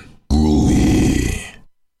man. Groovy.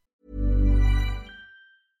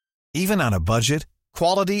 Even on a budget,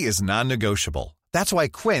 quality is non-negotiable. That's why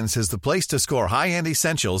Quince is the place to score high-end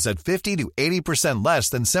essentials at 50 to 80% less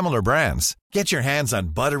than similar brands. Get your hands on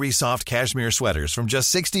buttery soft cashmere sweaters from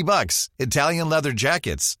just $60, Italian leather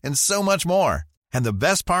jackets, and so much more. And the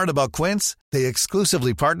best part about Quince, they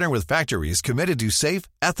exclusively partner with factories committed to safe,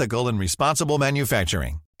 ethical, and responsible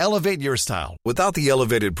manufacturing. Elevate your style without the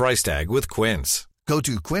elevated price tag with Quince. Go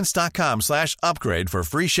to quince.com/upgrade for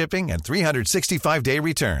free shipping and 365-day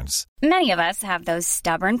returns. Many of us have those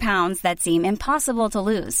stubborn pounds that seem impossible to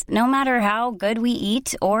lose, no matter how good we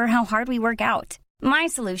eat or how hard we work out. My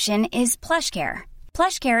solution is PlushCare.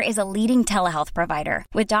 PlushCare is a leading telehealth provider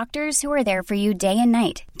with doctors who are there for you day and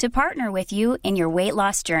night to partner with you in your weight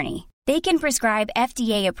loss journey. They can prescribe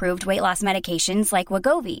FDA-approved weight loss medications like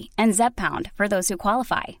Wegovy and Zepbound for those who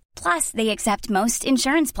qualify. Plus, they accept most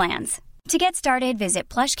insurance plans. To get started, visit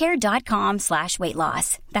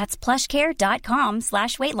plushcare.com/weightloss. That's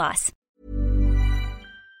plushcare.com/weightloss.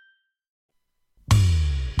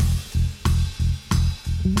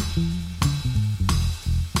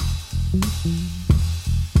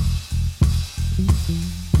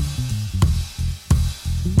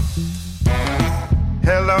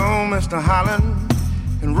 Hello, Mr. Holland.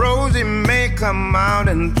 And Rosie may come out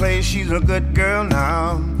and play. She's a good girl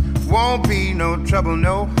now. Won't be no trouble,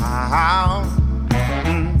 no how.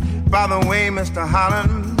 By the way, Mr.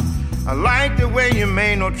 Holland, I like the way you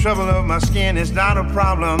made no trouble of my skin. It's not a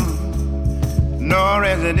problem, nor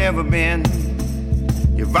has it ever been.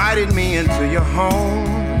 You invited me into your home,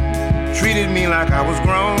 treated me like I was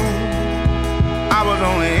grown. I was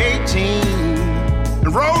only 18,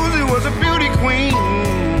 and Rosie was a beauty queen.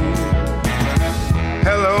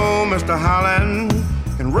 Hello, Mr. Holland.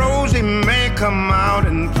 And Rosie may come out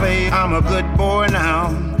and play. I'm a good boy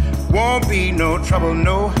now. Won't be no trouble,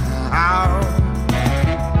 no how.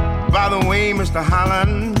 By the way, Mr.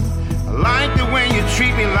 Holland, I like the way you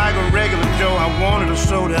treat me like a regular Joe. I wanted a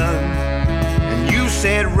soda, and you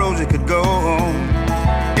said Rosie could go.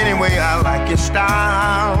 Anyway, I like your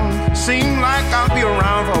style. Seem like I'll be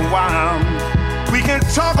around for a while. We can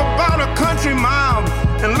talk about a country mile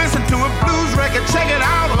and listen to a blues record. Check it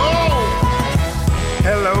out. Oh!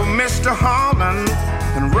 Hello, Mr. Holland,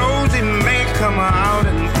 and Rosie may come out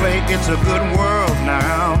and play. It's a good world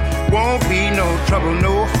now. Won't be no trouble,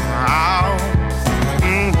 no how.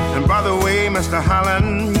 And by the way, Mr.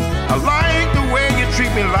 Holland, I like the way you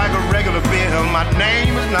treat me like a regular bill. My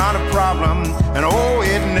name is not a problem, and oh,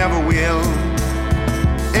 it never will.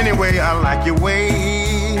 Anyway, I like your way.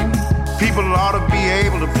 People ought to be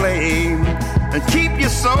able to play and keep your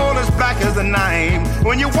soul as black as the night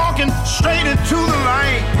when you're walking straight into the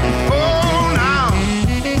light. Oh, now.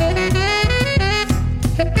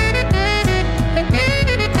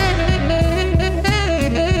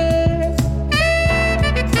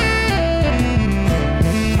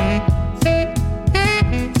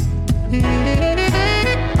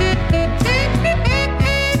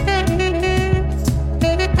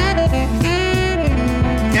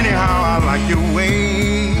 Your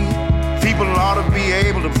way, people ought to be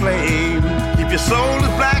able to play. Keep your soul as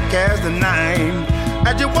black as the night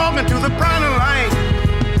as you walk into the brighter light.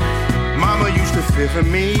 Mama used to fear for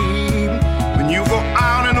me when you go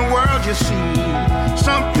out in the world. You see,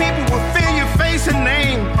 some people will fear your face and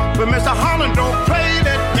name, but Mr. Holland don't play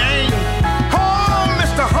that game. Oh,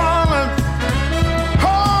 Mr. Holland,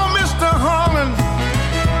 oh, Mr. Holland,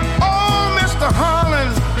 oh, Mr.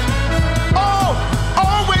 Holland.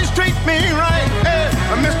 Treat me right,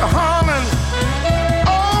 Mr. Holland.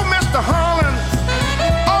 Oh, Mr. Holland.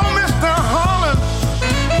 Oh, Mr. Holland.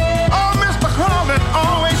 Oh, Mr. Holland.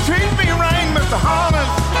 Always treat me right, Mr. Holland.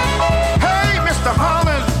 Hey, Mr.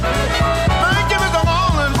 Holland. Thank you, Mr.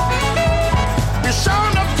 Holland. You sure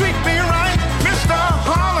enough treat me right, Mr.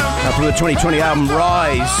 Holland. From the 2020 album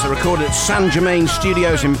Rise, recorded at Saint Germain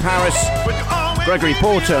Studios in Paris, Gregory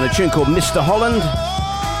Porter and a tune called Mr. Holland.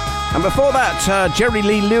 And before that, Jerry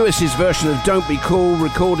Lee Lewis's version of Don't Be Cool,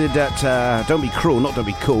 recorded at, Don't Be Cruel, not Don't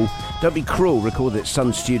Be Cool, Don't Be Cruel, recorded at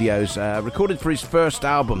Sun Studios, recorded for his first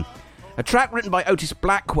album. A track written by Otis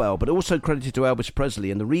Blackwell, but also credited to Elvis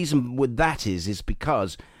Presley. And the reason with that is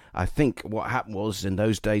because I think what happened was, in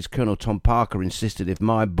those days, Colonel Tom Parker insisted if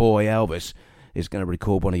my boy Elvis is going to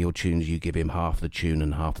record one of your tunes, you give him half the tune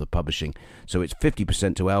and half the publishing. So it's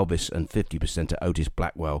 50% to Elvis and 50% to Otis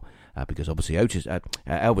Blackwell, because obviously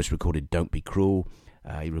Elvis recorded Don't Be Cruel.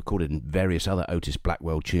 He recorded various other Otis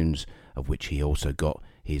Blackwell tunes, of which he also got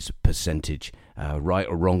his percentage, right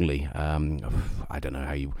or wrongly. I don't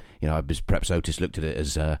know how perhaps Otis looked at it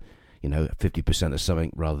as 50% of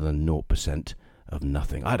something rather than 0% of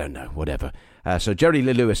nothing. I don't know, whatever. So Jerry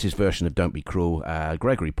Lee Lewis's version of Don't Be Cruel,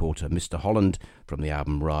 Gregory Porter, Mr. Holland from the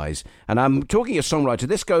album Rise. And I'm talking a songwriter.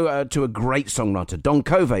 Let's go to a great songwriter, Don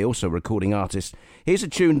Covey, also a recording artist. Here's a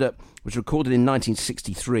tune that was recorded in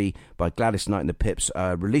 1963 by Gladys Knight and the Pips,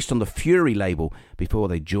 released on the Fury label before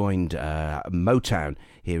they joined Motown.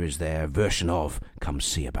 Here is their version of Come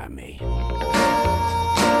See About Me.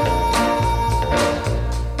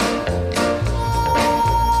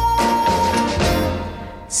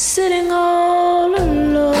 Sitting all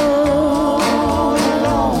alone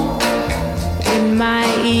in my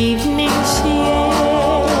evening chair,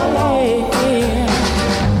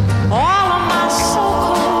 all of my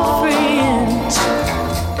so-called friends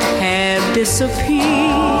have disappeared.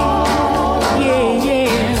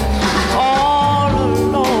 All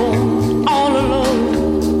alone.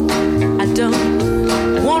 I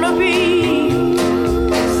don't wanna be.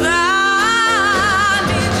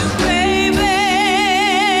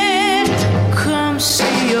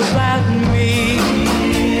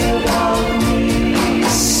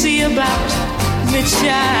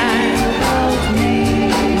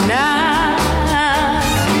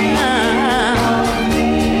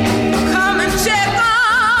 Come and check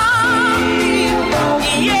on me.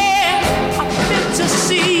 Yeah, I've been to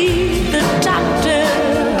see the doctor.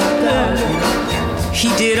 He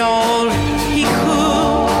did all he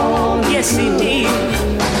could. Yes, he did.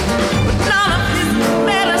 But none of his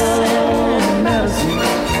medicine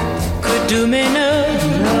could do me no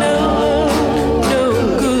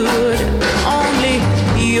good. Only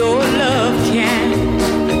your love can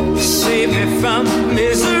save me from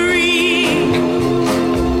misery.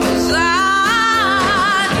 'Cause I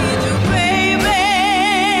need you, baby,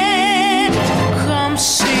 to come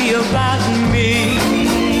see about me.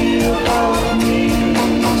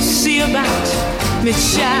 See about me,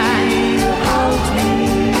 shine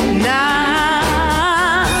now.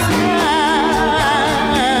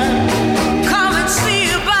 Come and see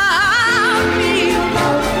about me.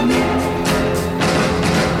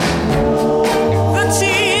 The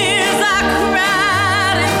tears I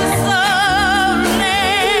cried in the sunland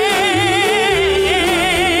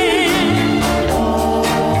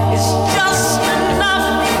is just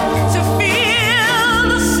enough to feel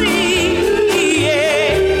the sea.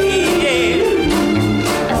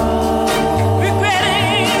 Regretting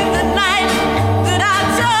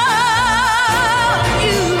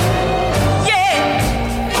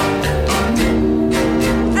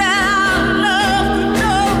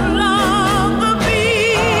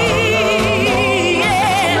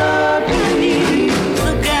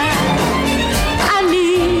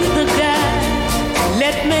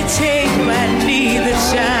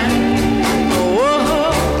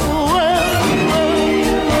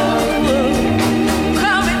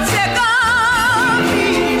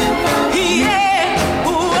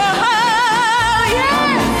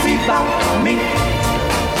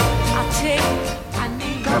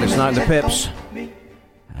and the Pips.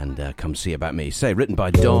 And Come See About Me. Say, written by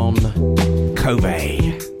Don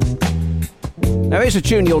Covey. Now, here's a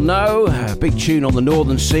tune you'll know. A big tune on the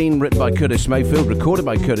northern scene, written by Curtis Mayfield, recorded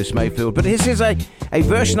by Curtis Mayfield. But this is a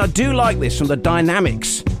version, I do like this, from the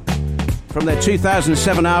Dynamics. From their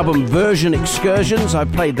 2007 album, Version Excursions.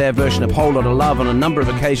 I've played their version of Whole Lotta Love on a number of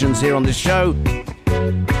occasions here on this show.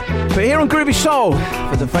 But here on Groovy Soul,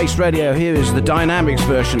 for the Face Radio, here is the Dynamics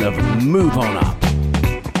version of Move On Up.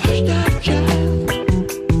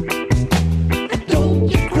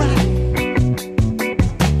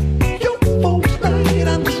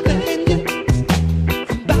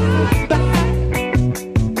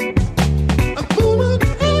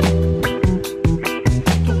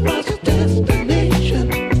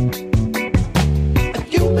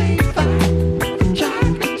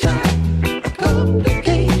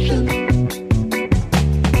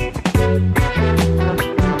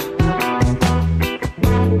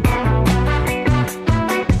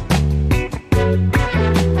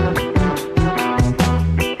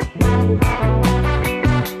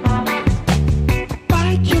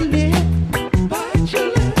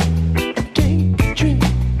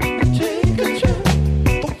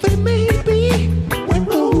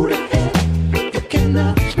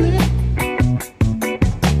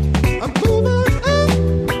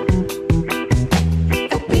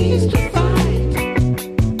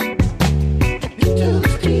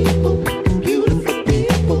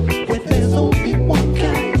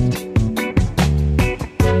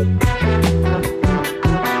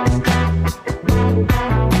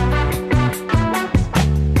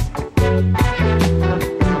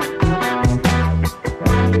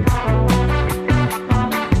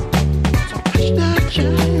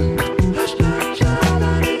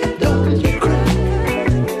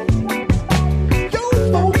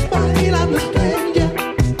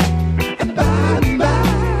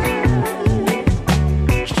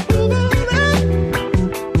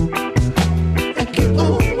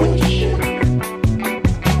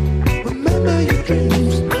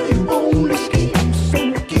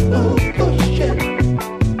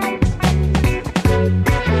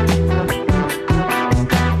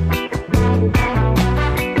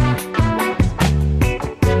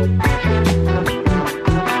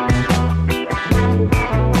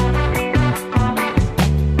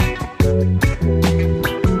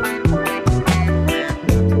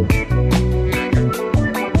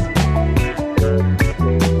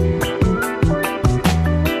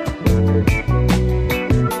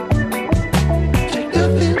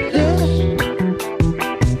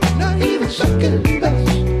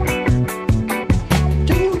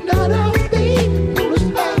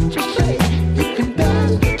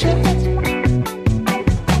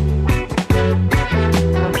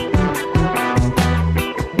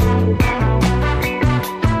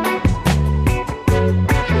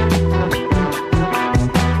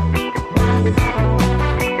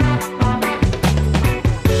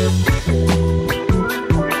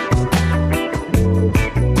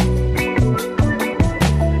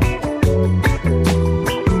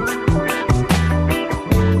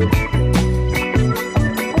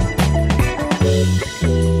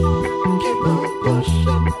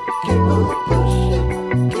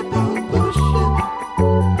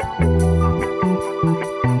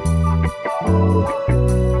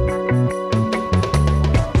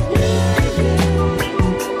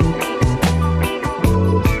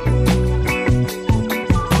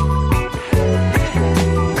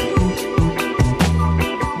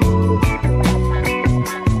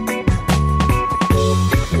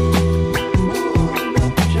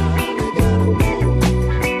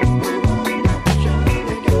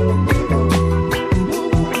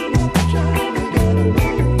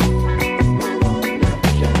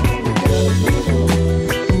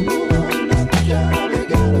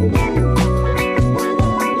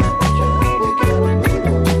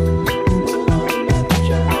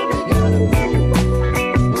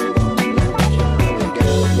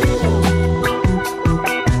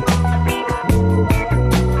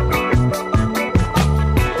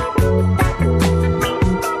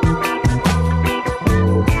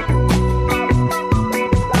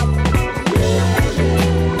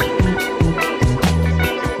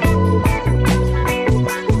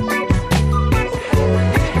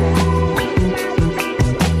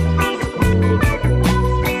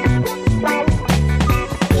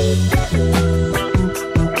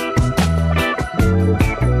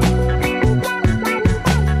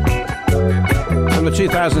 the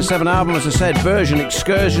 2007 album, as I said, Version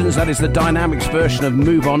Excursions. That is the Dynamics version of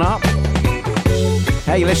Move On Up.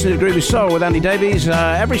 Hey, you're listening to Groovy Soul with Andy Davies.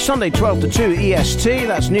 Every Sunday, 12 to 2 EST.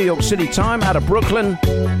 That's New York City time, out of Brooklyn.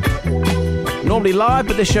 Normally live,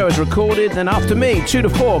 but this show is recorded. Then after me, 2 to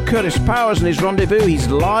 4, Curtis Powers and his Rendezvous. He's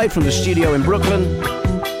live from the studio in Brooklyn.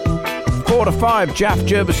 4 to 5, Jaff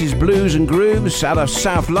Jervis's Blues and Grooves out of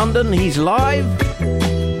South London. He's live.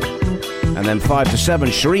 And then 5 to 7,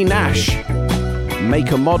 Sheree Nash,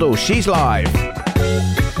 Make a Model. She's live.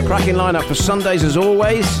 Cracking lineup for Sundays as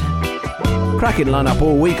always. Cracking lineup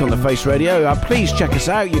all week on the Face Radio. Please check us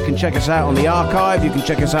out. You can check us out on the archive. You can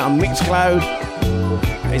check us out on Mixcloud.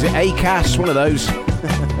 Is it ACAS? One of those.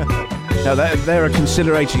 No, they're a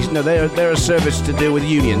consideration. No, they're a service to deal with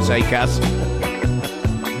unions, ACAS.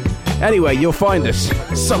 Anyway, you'll find us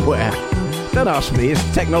somewhere. Don't ask me. It's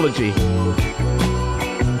technology.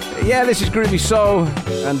 Yeah, this is Groovy Soul,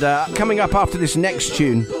 and coming up after this next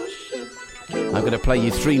tune, I'm going to play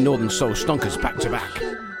you 3 Northern Soul stonkers back to back.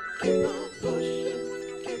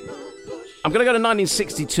 I'm going to go to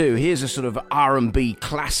 1962. Here's a sort of R&B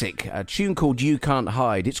classic, a tune called You Can't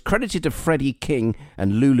Hide. It's credited to Freddie King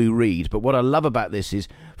and Lulu Reed, but what I love about this is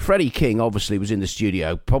Freddie King obviously was in the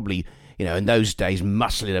studio, probably, you know, in those days,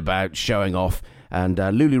 muscling about, showing off, and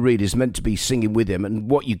Lulu Reed is meant to be singing with him, and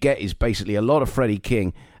what you get is basically a lot of Freddie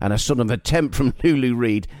King and a sort of attempt from Lulu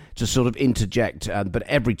Reed to sort of interject, but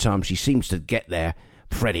every time she seems to get there,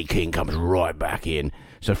 Freddie King comes right back in.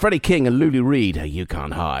 So Freddie King and Lulu Reed, You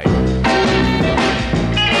Can't Hide.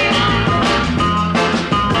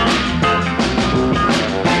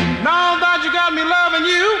 Now that you got me loving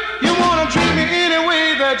you, you wanna treat me any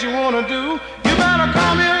way that you wanna do. You better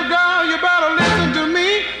come here, girl, you better listen to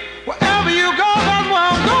me. Wherever you go, that's where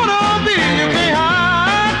I'm gonna be. You can't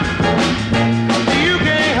hide, you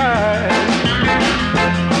can't hide.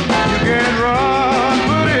 You can't run,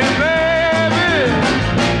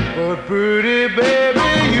 pretty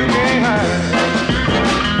baby, you can't hide.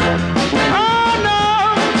 Oh no,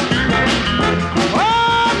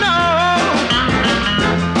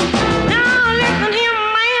 Now listen here,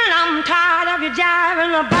 man, I'm tired of you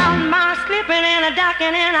jiving about my slipping and a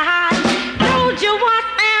ducking and a hiding. Don't you want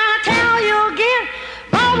me to tell you again?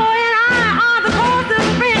 Bobo and I are the closest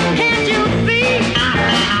friends. Can't you see?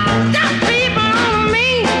 Stop people on me.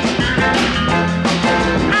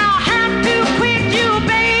 I'll have to quit you,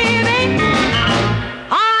 baby.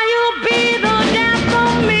 Or you'll be the death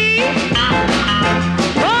of me.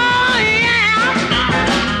 Oh yeah.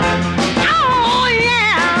 Oh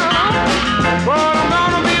yeah. but I'm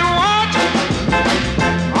gonna be watching.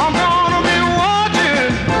 I'm gonna be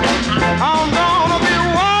watching. I'm gonna be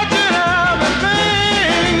watching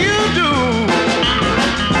everything you do.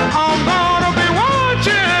 I'm gonna be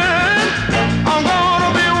watching. I'm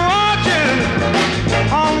gonna be watching.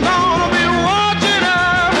 I'm gonna be watching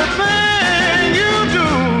everything you do.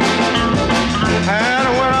 And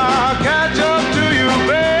when I catch up to you,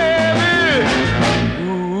 baby,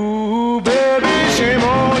 ooh, baby, shame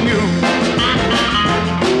on you.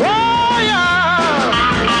 Oh, yeah.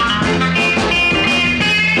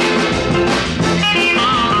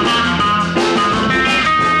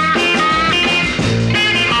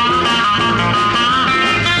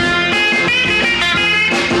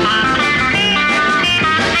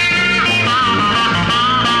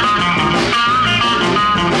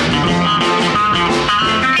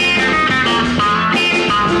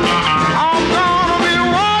 I'm gonna be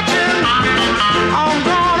watching. I'm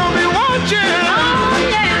gonna be watching.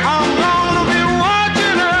 I'm gonna be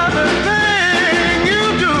watching everything you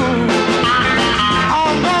do.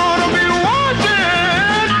 I'm gonna be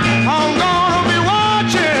watching. I'm gonna be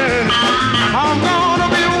watching. I'm gonna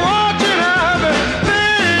be watching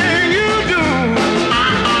everything you do.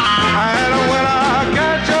 And when I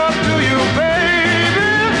catch up to you, baby,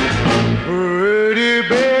 pretty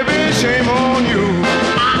baby, shame on you.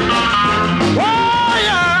 Oh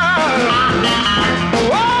yeah,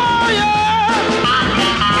 oh yeah,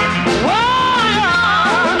 oh yeah,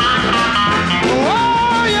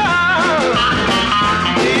 oh yeah,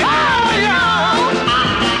 yeah, yeah.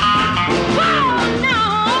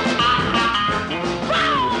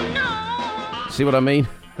 See what I mean?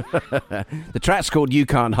 The track's called You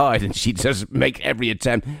Can't Hide, and she does make every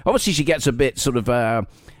attempt. Obviously, she gets a bit sort of,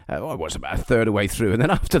 what's about a third of the way through, and then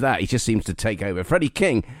after that, he just seems to take over. Freddie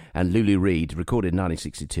King and Lulu Reed, recorded in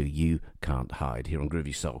 1962, You Can't Hide, here on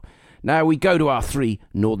Groovy Soul. Now, we go to our 3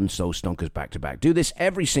 Northern Soul stonkers back-to-back. Do this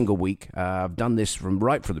every single week. I've done this from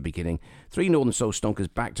the beginning. 3 Northern Soul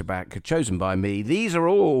stonkers back-to-back, chosen by me. These are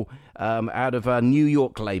all out of New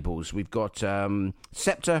York labels. We've got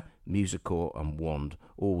Scepter, Musicore, and Wand,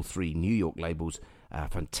 all 3 New York labels.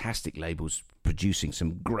 fantastic labels producing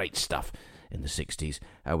some great stuff in the 60s.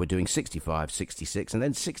 We're doing 65, 66, and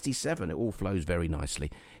then 67. It all flows very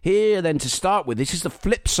nicely. Here, then, to start with, this is the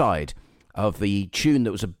flip side of the tune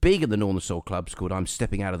that was a big in the Northern Soul clubs called I'm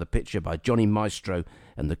Stepping Out of the Picture by Johnny Maestro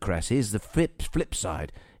and the Cress. Here's the flip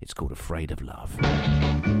side. It's called Afraid of Love.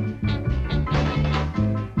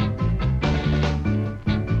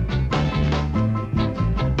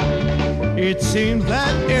 It seems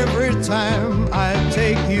that every time I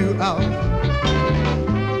take you out,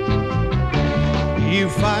 you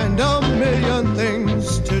find a million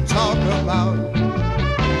things to talk about.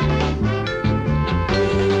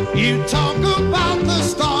 You talk about the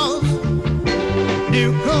stars,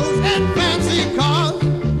 new clothes and fancy cars.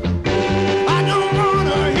 I don't want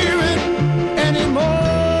to hear it anymore.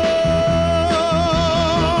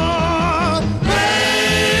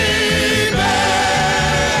 Baby,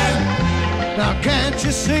 now can't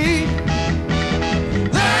you see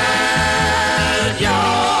that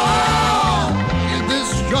you're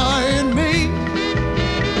destroying me?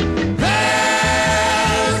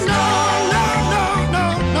 There's no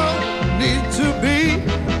need to be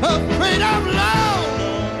afraid of love.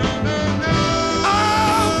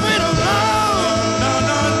 Afraid of love.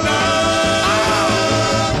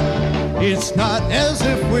 It's not as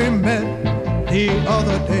if we met the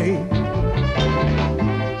other day,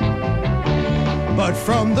 but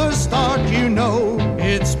from the start you know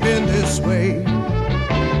it's been this way.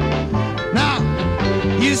 Now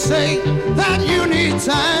you say that you need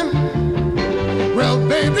time. Well,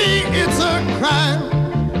 baby, it's a crime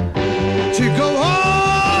to go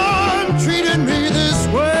on treating me this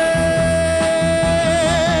way.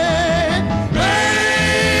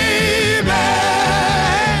 Baby,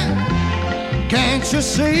 can't you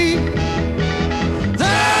see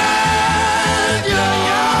that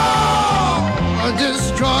you're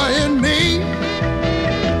destroying me?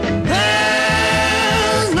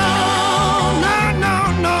 There's no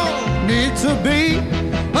need to be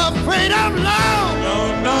afraid of love. No.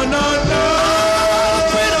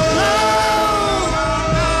 Afraid of love.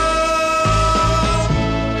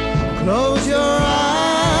 Close your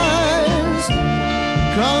eyes,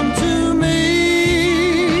 come to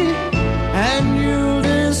me, and you'll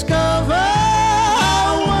discover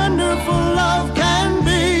how wonderful love can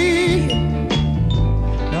be.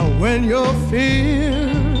 Now when your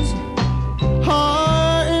fears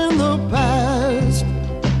are in the past,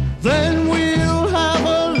 then we'll have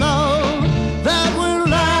a love that will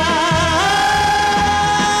last.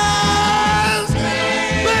 Baby,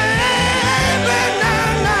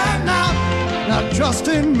 now trust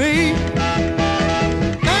in me.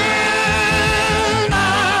 And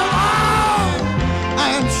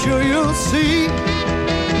I'm sure you'll see.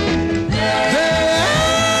 There's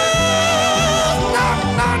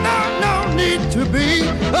no need to be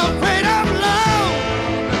afraid of love.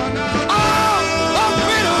 Oh,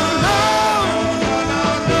 afraid of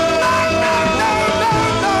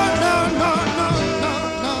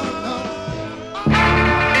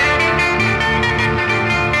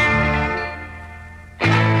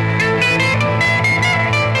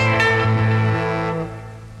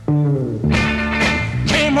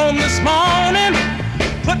Came home this morning,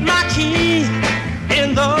 put my key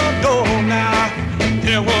in the door now.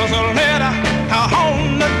 There was a letter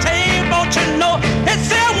on the table, you know. It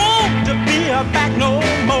said, won't to be back no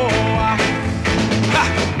more.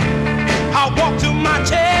 I walked to my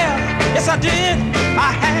chair, yes I did.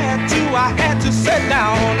 I had to sit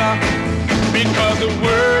down because the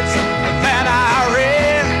words that I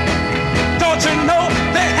read, don't you know,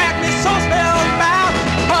 they had me so spellbound.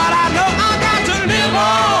 But I know I got to live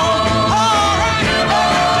on.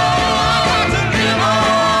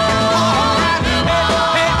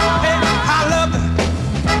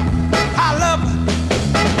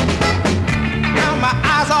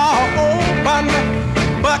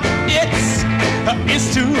 It's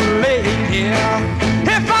too late here.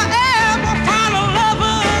 If I ever find a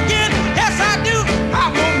lover again, yes I do, I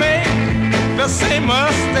will make the same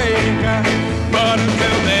mistake. But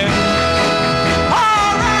until then,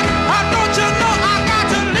 alright, don't you know I got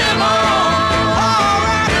to live on?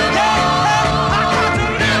 Alright, yeah, I got to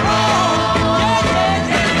live on.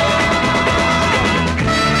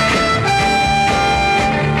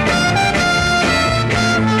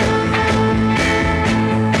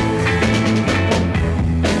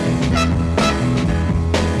 Yeah.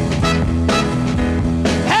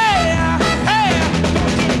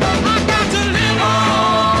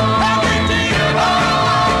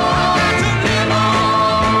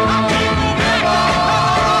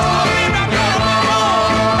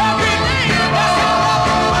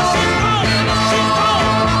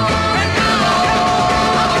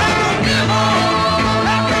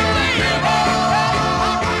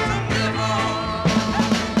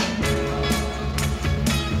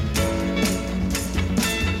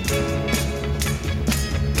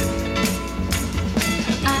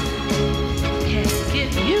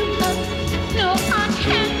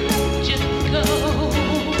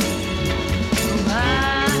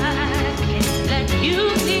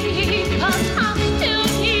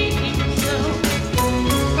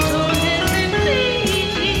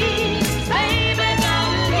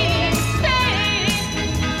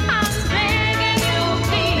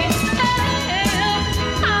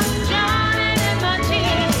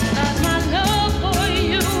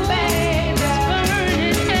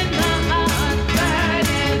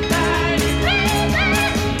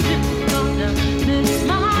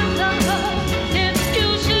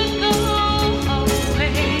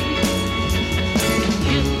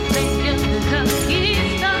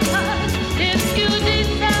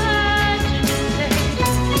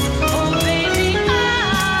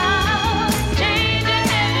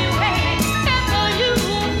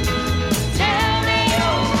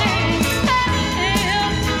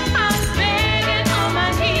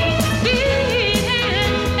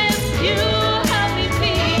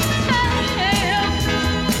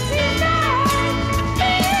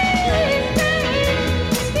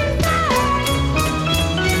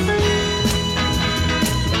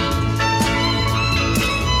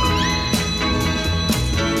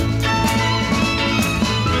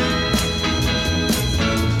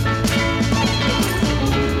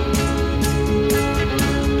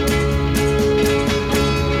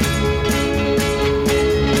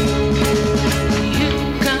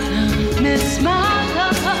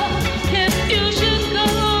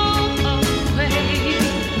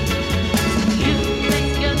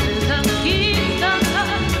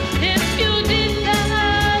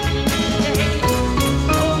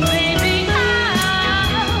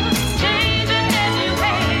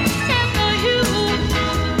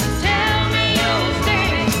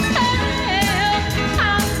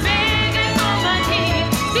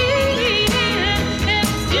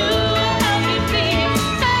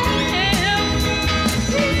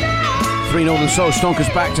 Three Northern Soul Stonkers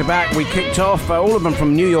back to back. We kicked off, all of them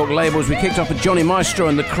from New York labels. We kicked off with Johnny Maestro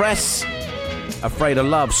and the Cress, Afraid of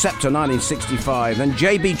Love, Scepter 1965. Then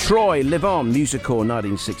J.B. Troy, Live On, Musicore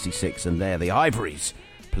 1966. And there, the Ivories,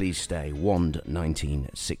 Please Stay, Wand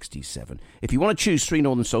 1967. If you want to choose Three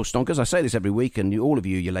Northern Soul Stonkers, I say this every week, and all of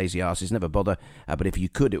you lazy asses, never bother. But if you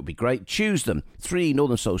could, it would be great. Choose them. Three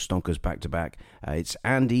Northern Soul Stonkers back to back. It's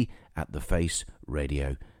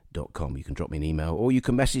andy@thefaceradio.com. You can drop me an email, or you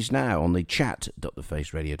can message now on the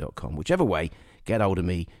chat.thefaceradio.com. Whichever way, get hold of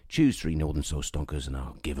me, choose Three Northern Soul Stonkers, and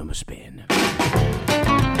I'll give them a spin.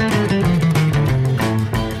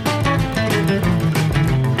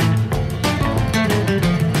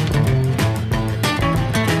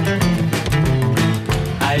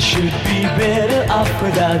 I should be better off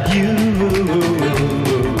without you.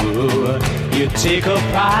 You take a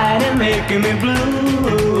pride in making me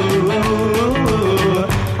blue.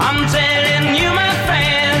 I'm telling you, my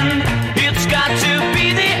friend, it's got to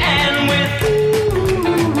be the end with you.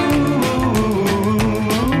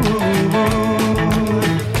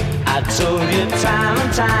 I told you time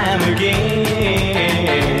and time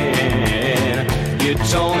again. You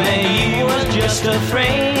told me you was just a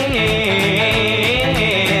friend.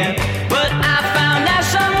 But I found out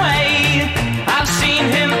some way. I've seen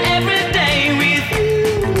him every day with you.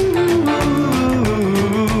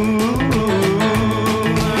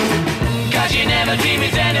 'Cause you never treat me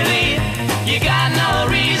tenderly. You got no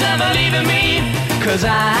reason for leaving me. 'Cause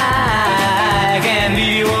I can't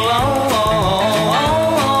leave you alone.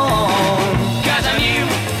 'Cause I knew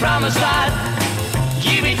from the start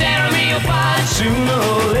you'd be tearing me apart sooner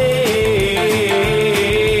or later.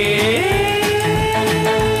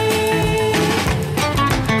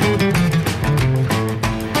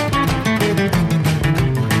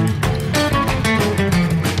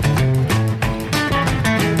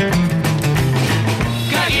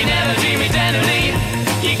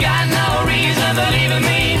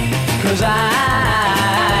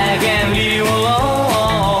 I can't leave you alone.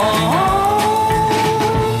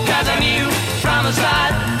 'Cause I knew from the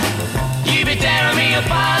start you'd be tearing me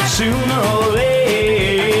apart sooner or later.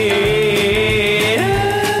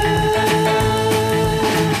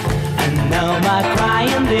 And now my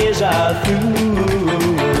crying days are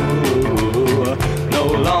through. No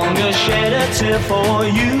longer shed a tear for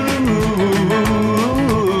you.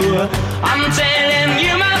 I'm telling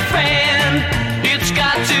you, my friend, it's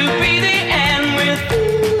got to be the end with you.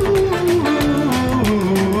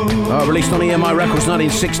 Released on EMI Records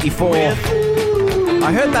 1964.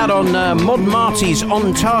 I heard that on Mod Marty's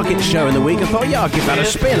On Target show in the week. I thought, yeah, I'll give that a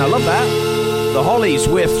spin. I love that. The Hollies,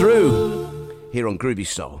 We're Through, here on Groovy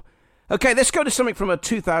Soul. Okay, let's go to something from a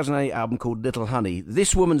 2008 album called Little Honey.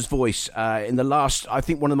 This woman's voice in the last, I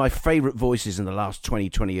think one of my favourite voices in the last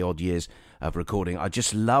 20 odd years of recording. I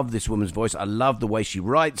just love this woman's voice. I love the way she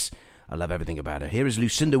writes. I love everything about her. Here is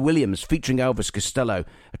Lucinda Williams featuring Elvis Costello.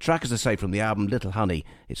 A track, as I say, from the album Little Honey.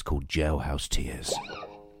 It's called Jailhouse Tears.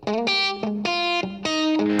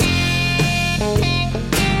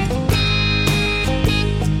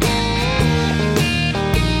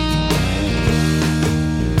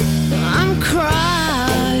 I'm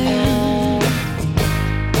crying,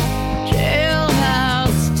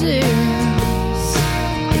 jailhouse tears,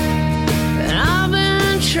 and I've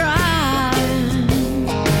been trying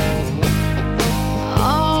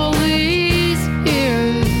all these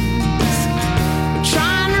years,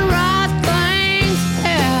 trying to write things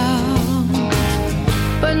out,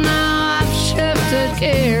 but now I've shifted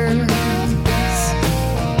gears,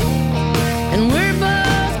 and we're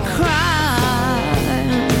both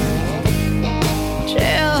crying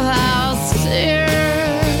jailhouse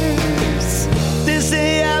tears. They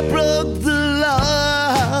say I broke the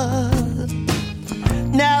law.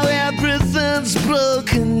 Now everything's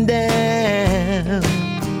broken down.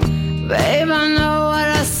 Babe, I know what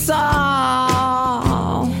I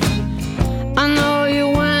saw. I know you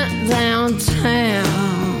went downtown.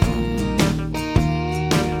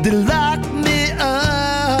 They locked me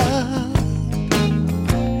up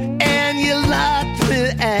and you locked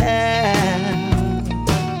me out.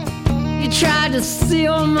 You tried to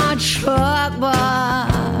steal my truck,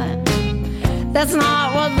 but that's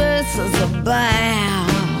not what this is about.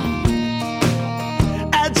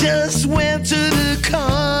 I just went to the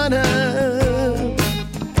corner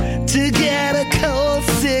to get a cold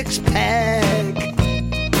six-pack.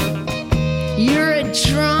 You're a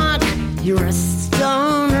drunk, you're a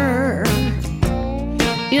stoner.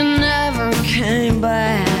 You never came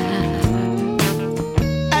back.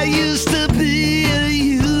 I used to be a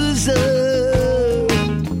user.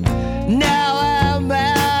 Now I'm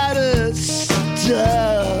out of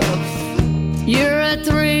stuff. You're a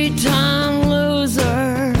 3-time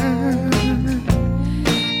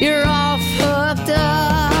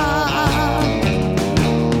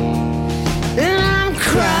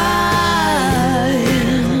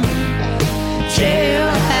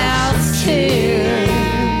tears.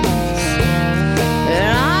 And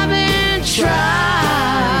I've been trying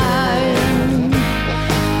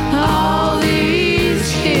all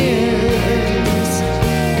these years,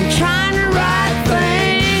 and trying to write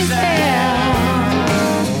things down,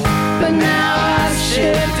 but now I've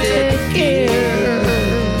shifted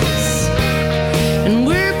gears, and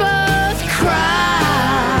we're both crying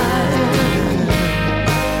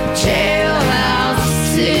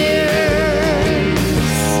jailhouse tears.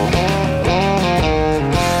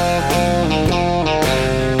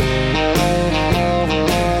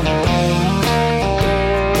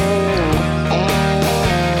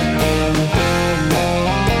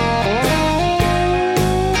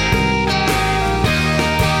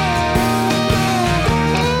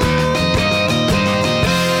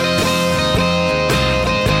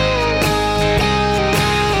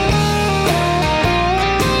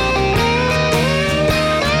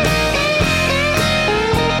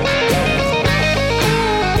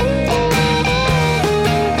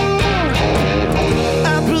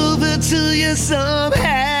 I'll prove it to you somehow.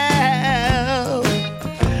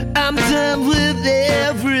 I'm done with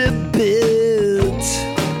every bit.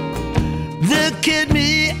 Look at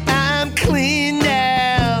me, I'm clean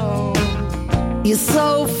now. You're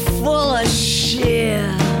so full of shit.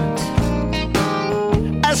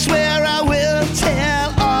 I swear I will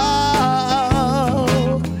tell all.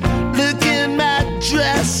 Look in my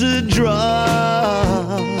dresser drawer.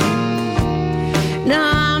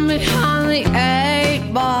 Now I'm behind the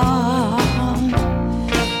 8 ball,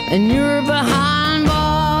 and you're behind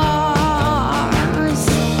bars,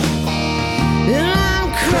 and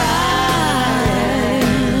I'm crying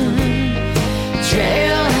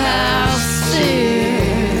jailhouse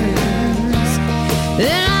tears. And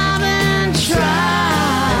I've been trying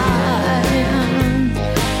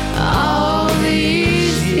all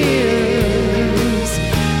these years,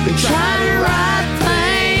 been trying to write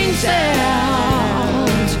things down,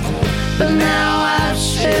 but now I've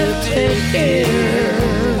shifted gears,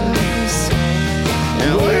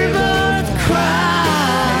 and we're both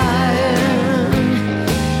crying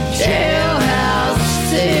jailhouse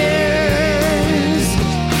tears.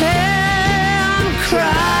 Hey, I'm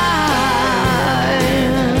crying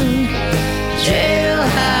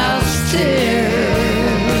jailhouse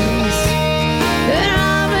tears, and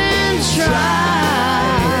I've been trying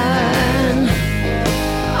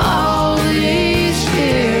all these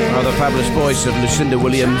years. Oh, the fabulous voice of Lucinda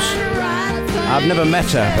Williams. I've never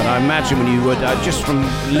met her, but I imagine when you would, just from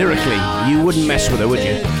lyrically, you wouldn't mess with her, would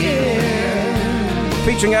you?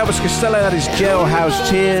 Featuring Elvis Costello, that is Jailhouse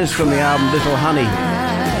Tears from the album Little Honey.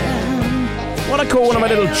 What I call one of my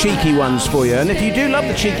little cheeky ones for you, and if you do love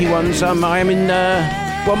the cheeky ones, I am in,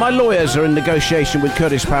 my lawyers are in negotiation with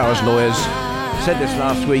Curtis Power's lawyers. Said this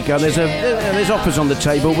last week, and there's offers on the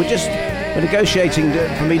table. We're negotiating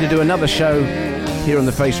for me to do another show here on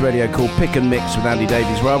the Face Radio called Pick and Mix with Andy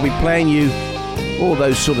Davies, where I'll be playing you all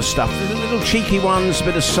those sort of stuff, little cheeky ones, a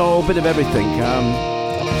bit of soul, a bit of everything.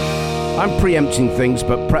 I'm preempting things,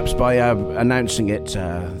 but perhaps by announcing it,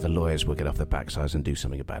 the lawyers will get off their backsides and do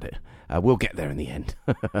something about it. We'll get there in the end,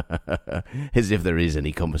 as if there is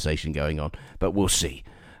any conversation going on, but we'll see.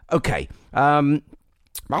 Okay, well,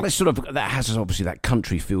 it's that has obviously that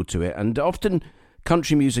country feel to it, and often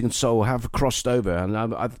country music and soul have crossed over, and I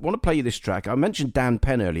want to play you this track. I mentioned Dan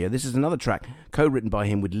Penn earlier. This is another track co-written by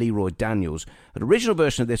him with Leroy Daniels. An original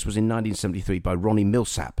version of this was in 1973 by Ronnie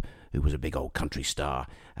Millsap, who was a big old country star.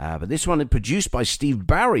 But this one is produced by Steve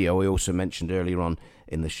Barry, who I also mentioned earlier on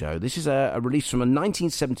in the show. This is a release from a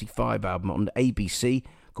 1975 album on ABC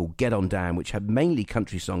called Get On Down, which had mainly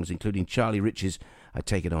country songs, including Charlie Rich's I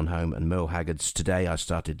Take It On Home and Merle Haggard's Today I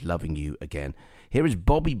Started Loving You Again. Here is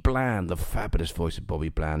Bobby Bland, the fabulous voice of Bobby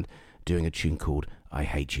Bland, doing a tune called I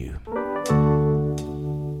Hate You.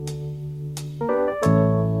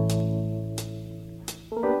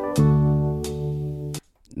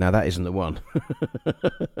 Now that isn't the one.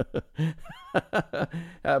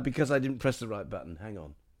 Because I didn't press the right button. Hang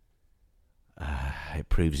on. It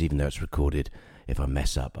proves, even though it's recorded, if I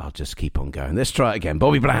mess up, I'll just keep on going. Let's try it again.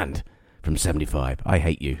 Bobby Bland from 75. I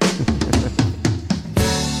Hate You.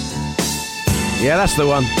 Yeah, that's the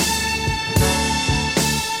one.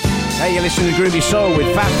 Hey, you're listening to Groovy Soul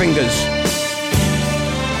with Fat Fingers.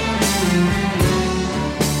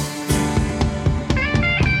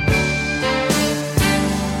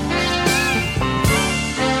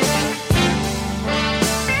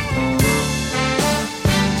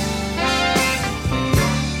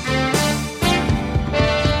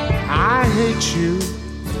 I hate you.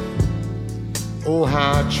 Oh,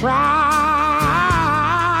 how I try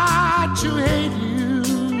to hate you.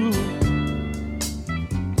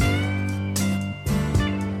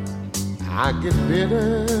 I get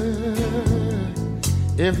bitter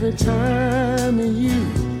every time you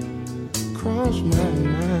cross my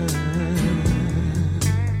mind.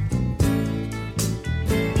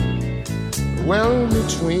 Well,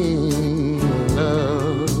 between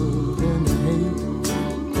love and hate,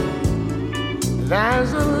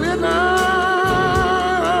 there's a little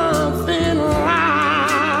thin line.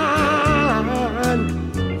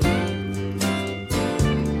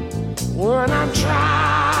 When I'm trying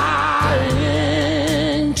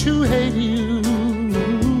to hate you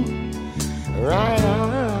right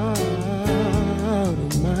out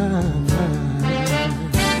of my mind.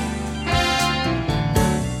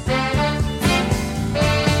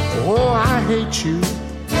 Oh, I hate you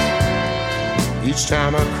each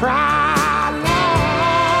time I cry,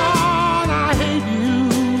 Lord, I hate you.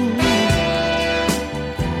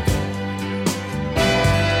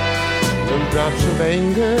 Them drops of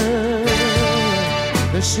anger,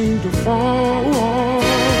 they seem to fall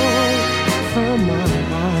from my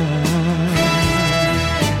eyes.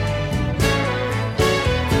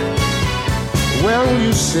 Well,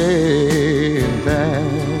 you say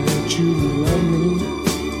that you love me.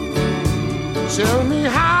 Tell me,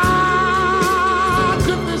 how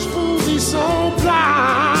could this fool be so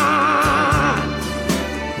blind?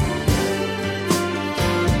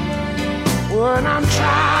 When I'm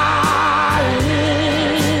trying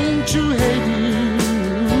to hate you,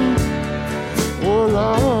 oh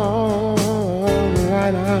Lord,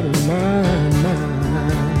 right out of my mind.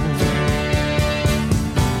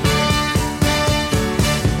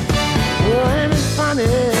 Oh, ain't it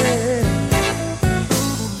funny?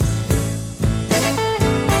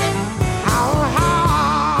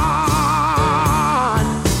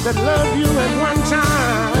 Love you at one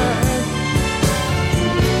time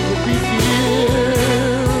would be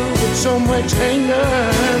filled with so much anger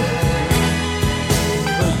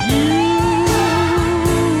for you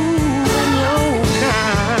and your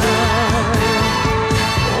kind.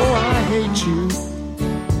 Oh, I hate you.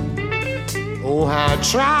 Oh, I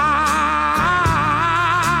try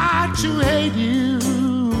to hate you.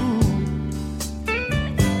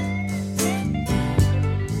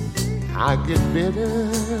 I get bitter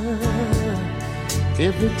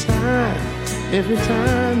every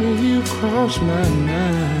time you cross my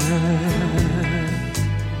mind.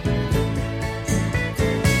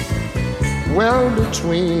 Well,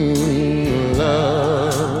 between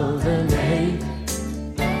love and hate,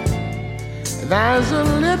 there's a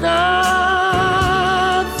little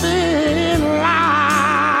thin line.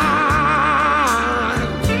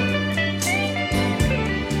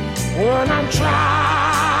 When I'm trying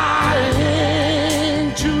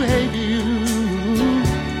to hate you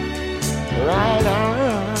right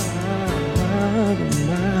out of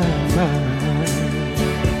my mind.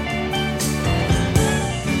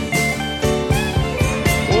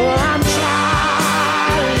 Oh, I'm trying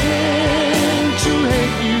to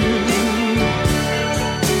hate you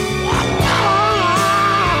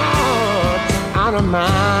out of my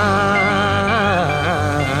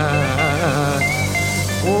mind.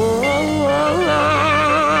 Oh,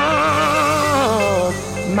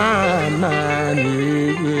 my mind,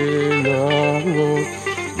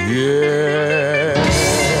 yeah.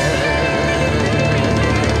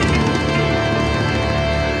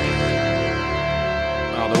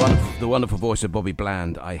 Oh, the wonderful voice of Bobby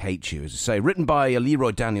Bland, I Hate You, as I say, written by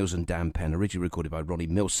Leroy Daniels and Dan Penn, originally recorded by Ronnie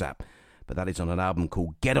Millsap, but that is on an album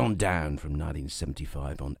called Get On Down from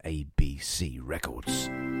 1975 on ABC Records.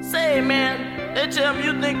 Say, man, they tell me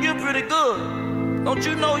you think you're pretty good. Don't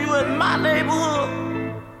you know you in my neighborhood?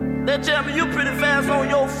 They tell me you pretty fast on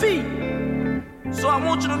your feet. So I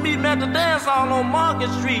want you to meet me at the dance hall on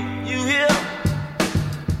Market Street. You hear?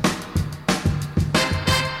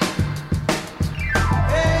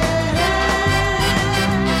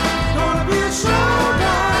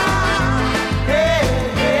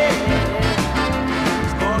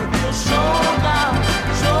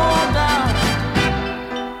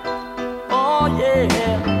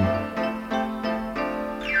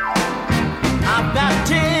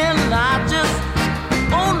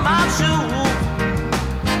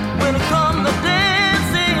 When it comes to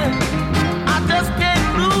dancing,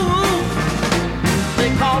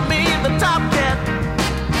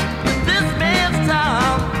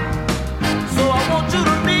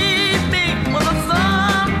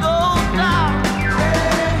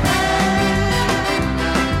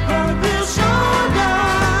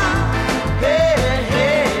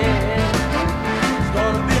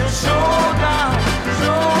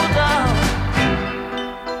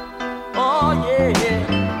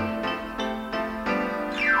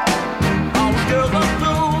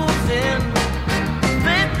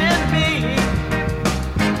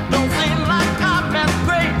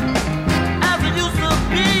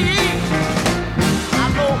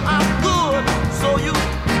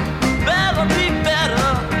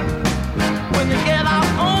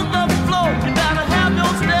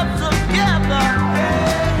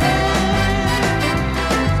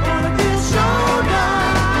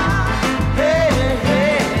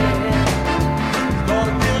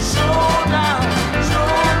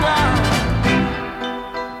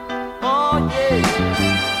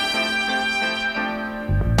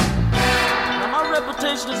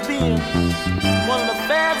 reputation as being one of the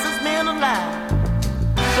fastest men alive.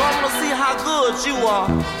 So I'm gonna see how good you are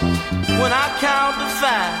when I count to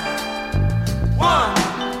 5. 1,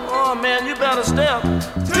 oh man, you better step. 2,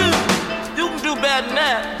 you can do better than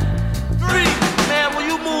that. 3, man, will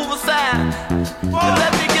you move aside and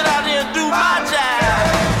let me get out here and do my job?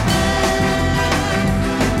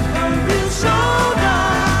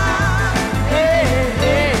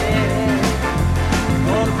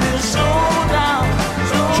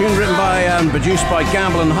 Tune written by and produced by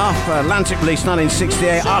Gamble and Huff, Atlantic release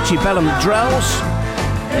 1968, Archie Bell and the Drells.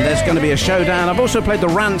 And there's going to be a showdown. I've also played the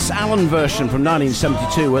Rance Allen version from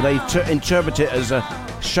 1972 where they interpret it as a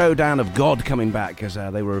showdown of God coming back, because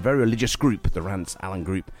they were a very religious group, the Rance Allen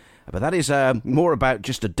group. But that is more about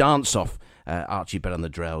just a dance-off, Archie Bell and the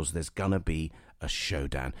Drells. There's going to be a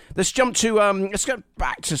showdown. Let's jump to, let's go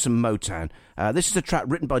back to some Motown. This is a track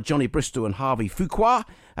written by Johnny Bristol and Harvey Fuqua,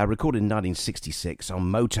 recorded in 1966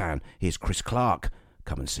 on Motown. Here's Chris Clark,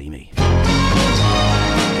 Come and See Me.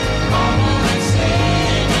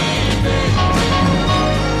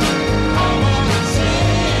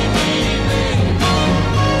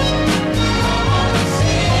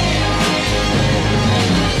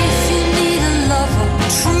 If you need a lover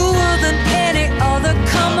truer than any other,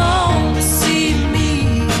 come on, see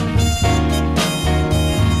me.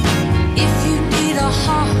 If you need a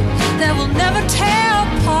heart that will never tear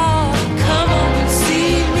apart, come on,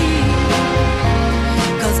 see me.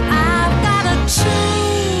 'Cause I've got a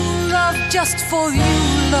true love just for you,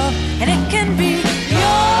 love, and it can be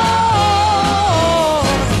yours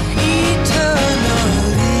eternally.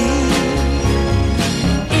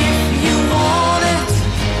 If you want it,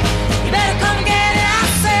 you better come get it. I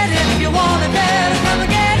said if you want it, better come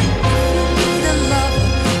get it. If you need a lover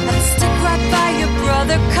that'll stick right by your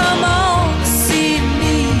brother, come on, see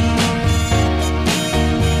me.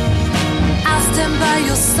 I'll stand by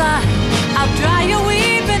your side, I'll dry your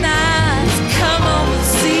weeping eyes. Come on,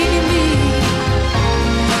 see me.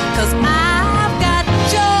 'Cause I've got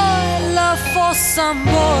joy, love for some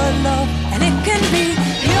more love, and it can be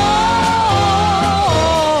yours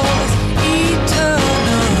eternally.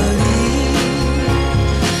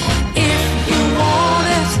 If you want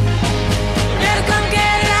it, better come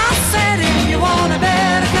get it. I said if you want it,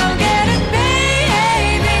 better come get it,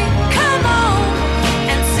 baby. Come on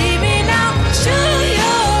and see me now,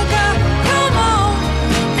 sugar. Come on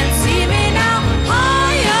and see me now,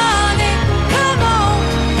 honey. Come on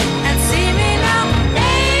and see me now,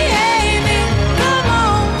 baby. Come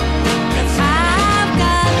on, 'cause I've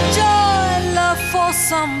got joy, love for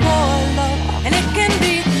some more love, and it can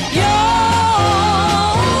be yours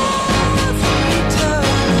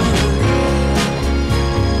eternally.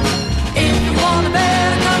 If you want it,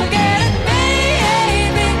 better come get it,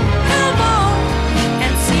 baby. Come on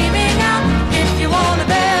and see me now. If you want it,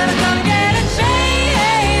 better come get it,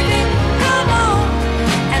 baby. Come on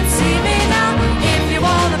and see me now. If you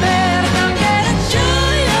want it, better come get it,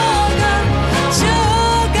 sugar,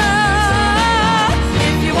 sugar.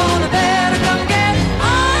 If you want it, better come get it,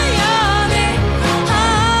 honey, honey.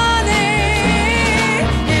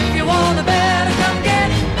 If you want it, better come get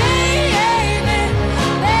it, baby,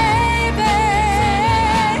 baby.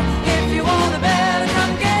 If you want it, better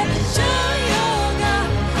come get it, sugar,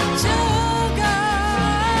 sugar.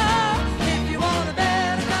 If you want it,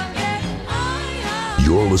 better come get it, honey.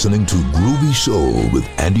 You're listening to Groovy Soul with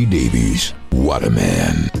Andy Davies. What a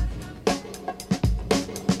man.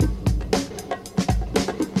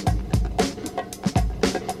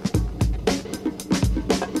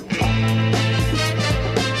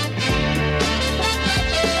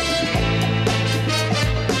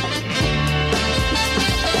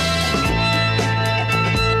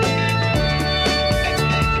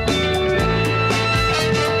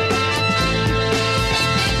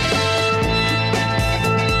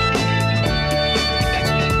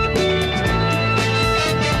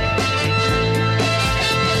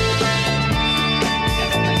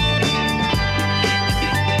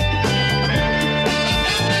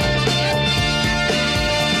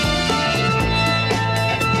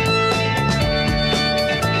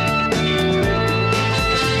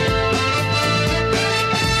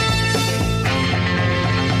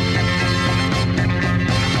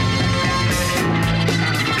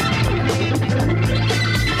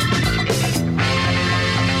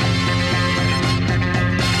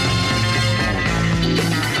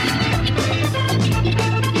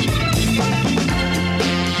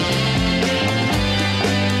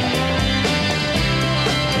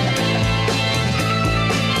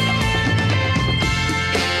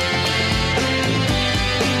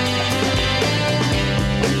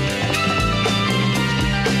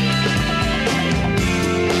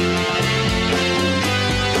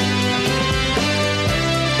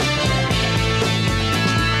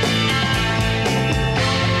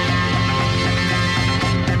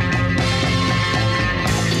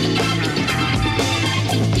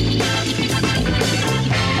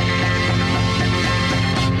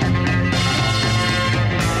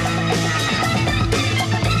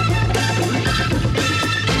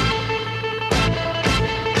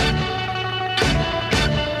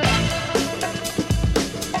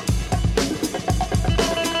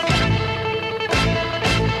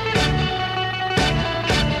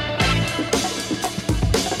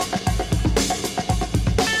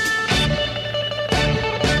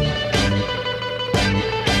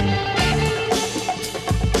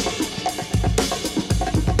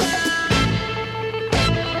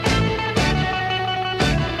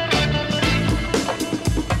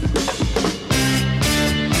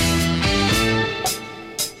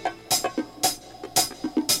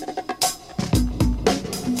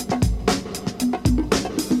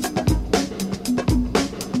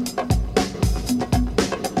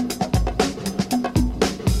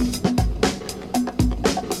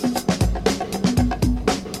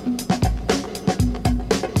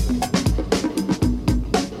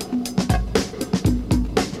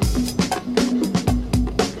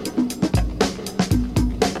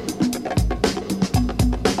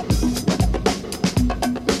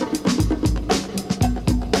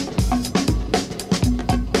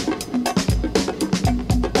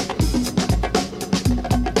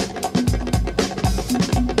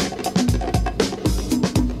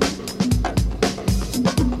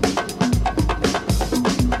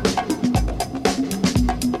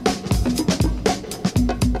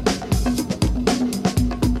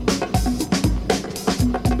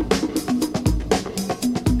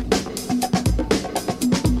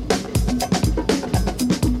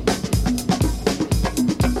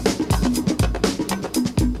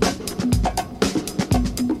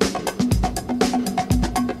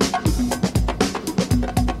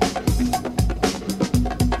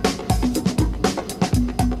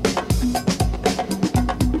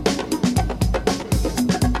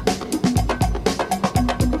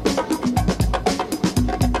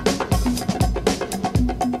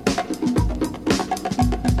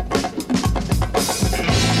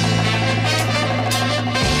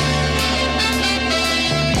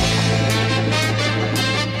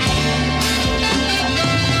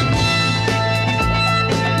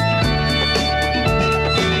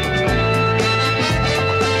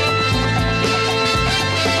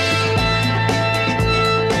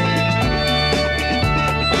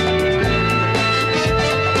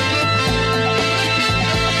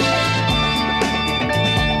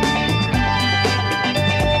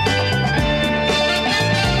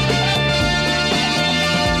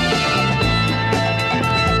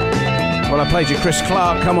 played you Chris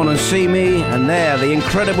Clark, Come On and See Me, and there, the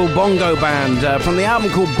incredible bongo band from the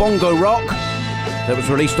album called Bongo Rock that was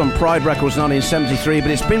released on Pride Records 1973,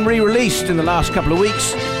 but it's been re-released in the last couple of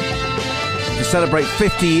weeks to celebrate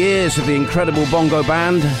 50 years of the incredible bongo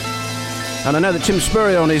band. And I know that Tim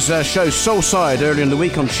Spurrier on his show Soulside earlier in the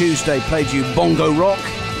week on Tuesday played you Bongo Rock,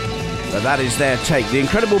 but that is their take, the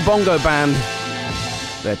incredible bongo band,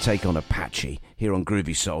 their take on Apache here on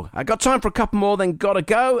Groovy Soul. I got time for a couple more, then gotta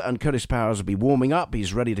go, and Curtis Powers will be warming up.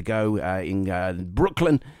 He's ready to go in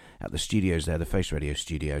Brooklyn at the studios there, the Face Radio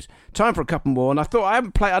studios. Time for a couple more, and I thought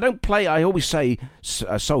I always say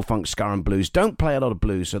soul, funk, ska and blues. Don't play a lot of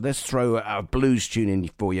blues, so let's throw a blues tune in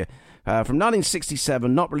for you. From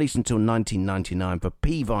 1967, not released until 1999 for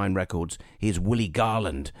P Vine Records, here's Willie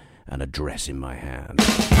Garland and Address in My Hand.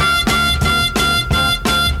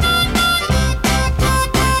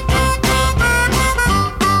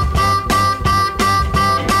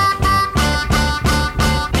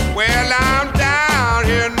 Well, I'm down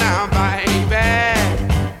here now, baby,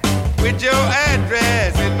 with your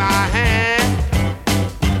address in my hand.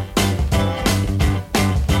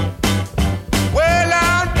 Well,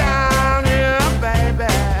 I'm down here,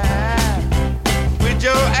 baby, with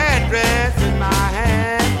your address in my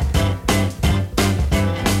hand.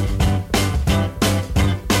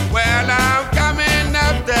 Well, I'm coming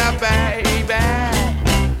up there, baby.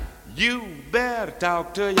 You better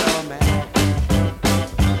talk to your man.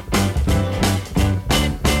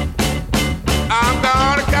 I'm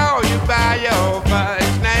gonna call you by your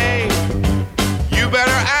first name. You better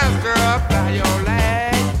ask her up by your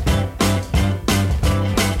last.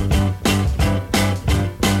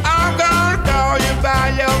 I'm gonna call you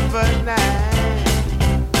by your first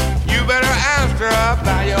name. You better ask her up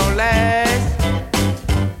by your last.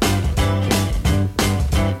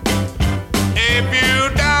 If you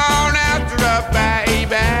don't ask her up,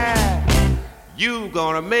 baby, you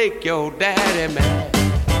gonna make your daddy mad.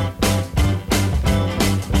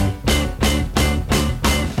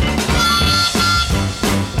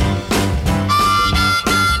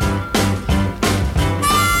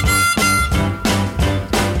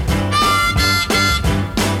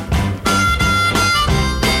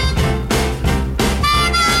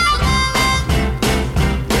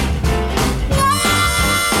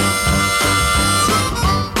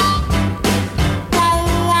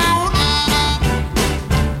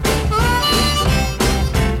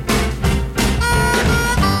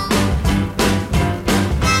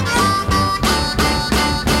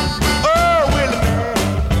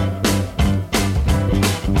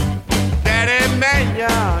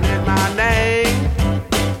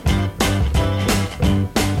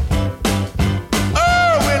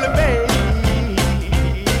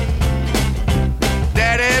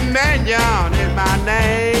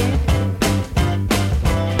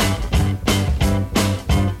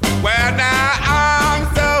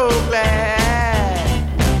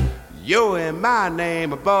 My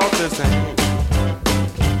name above the same.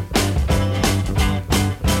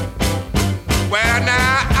 Well,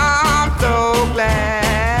 now I'm so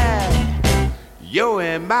glad you're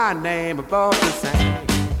in my name above the same.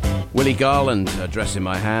 Willie Garland, Address in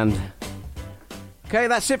My Hand. Okay,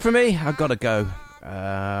 that's it for me. I've got to go.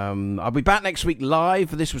 I'll be back next week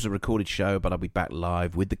live. This was a recorded show, but I'll be back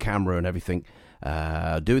live with the camera and everything,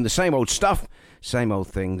 doing the same old stuff. Same old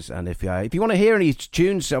things. And if you want to hear any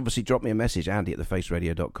tunes, obviously drop me a message,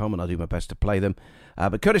 andy@thefaceradio.com, and I'll do my best to play them.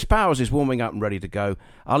 But Curtis Powers is warming up and ready to go.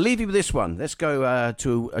 I'll leave you with this one. Let's go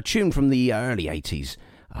to a tune from the early 80s.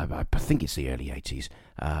 I think it's the early 80s.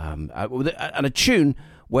 And a tune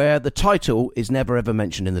where the title is never ever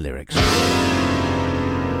mentioned in the lyrics.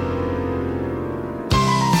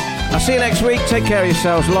 I'll see you next week. Take care of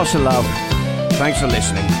yourselves. Lots of love. Thanks for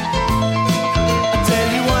listening.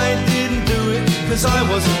 Cause I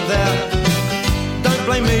wasn't there. Don't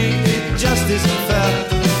blame me, it just isn't fair.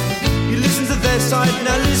 You listen to their side,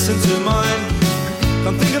 now listen to mine.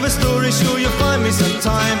 Come think of a story, sure you'll find me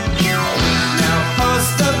sometime. Now pass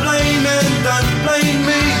the blame and don't blame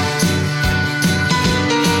me.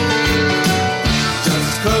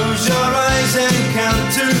 Just close your eyes and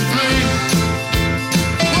count to 3.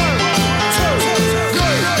 1, 2,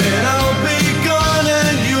 3. Then I'll be gone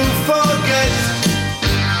and you'll forget.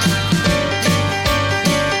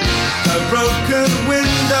 Broken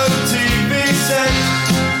window TV set.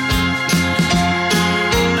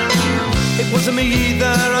 It wasn't me either,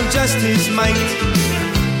 I'm just his mate.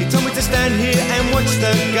 He told me to stand here and watch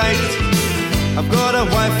the gate. I've got a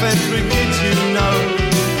wife and 3 kids, you know.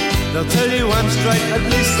 They'll tell you I'm straight, at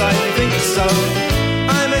least I think so.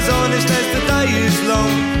 I'm as honest as the day is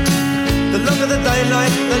long. The longer the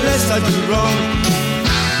daylight, the less I do wrong.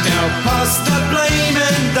 Now pass the blame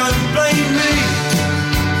and don't blame me.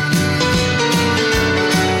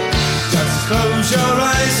 Just close your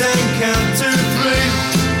eyes and count to 3.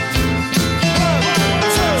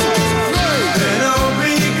 Then I'll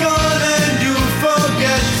be gone and you'll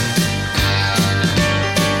forget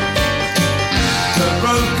the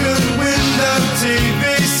broken window TV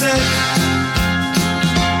set.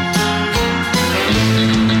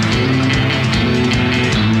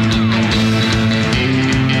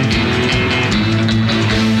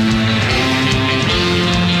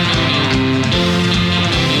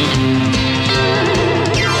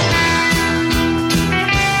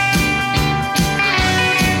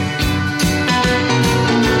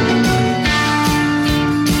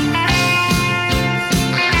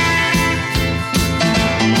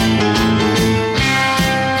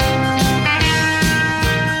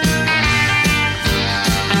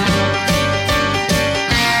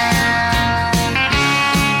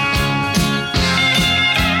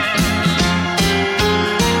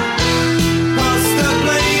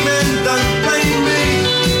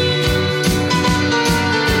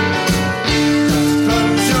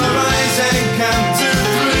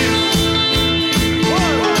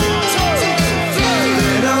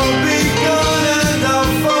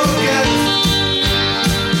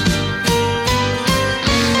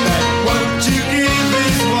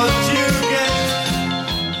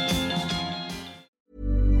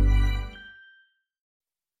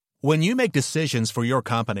 When you make decisions for your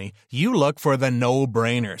company, you look for the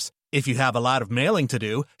no-brainers. If you have a lot of mailing to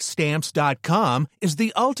do, Stamps.com is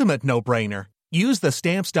the ultimate no-brainer. Use the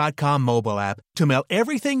Stamps.com mobile app to mail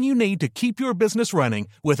everything you need to keep your business running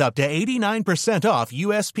with up to 89% off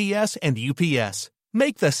USPS and UPS.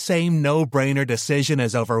 Make the same no-brainer decision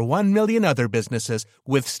as over 1 million other businesses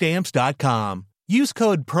with Stamps.com. Use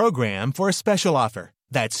code PROGRAM for a special offer.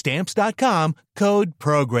 That's Stamps.com, code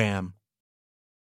PROGRAM.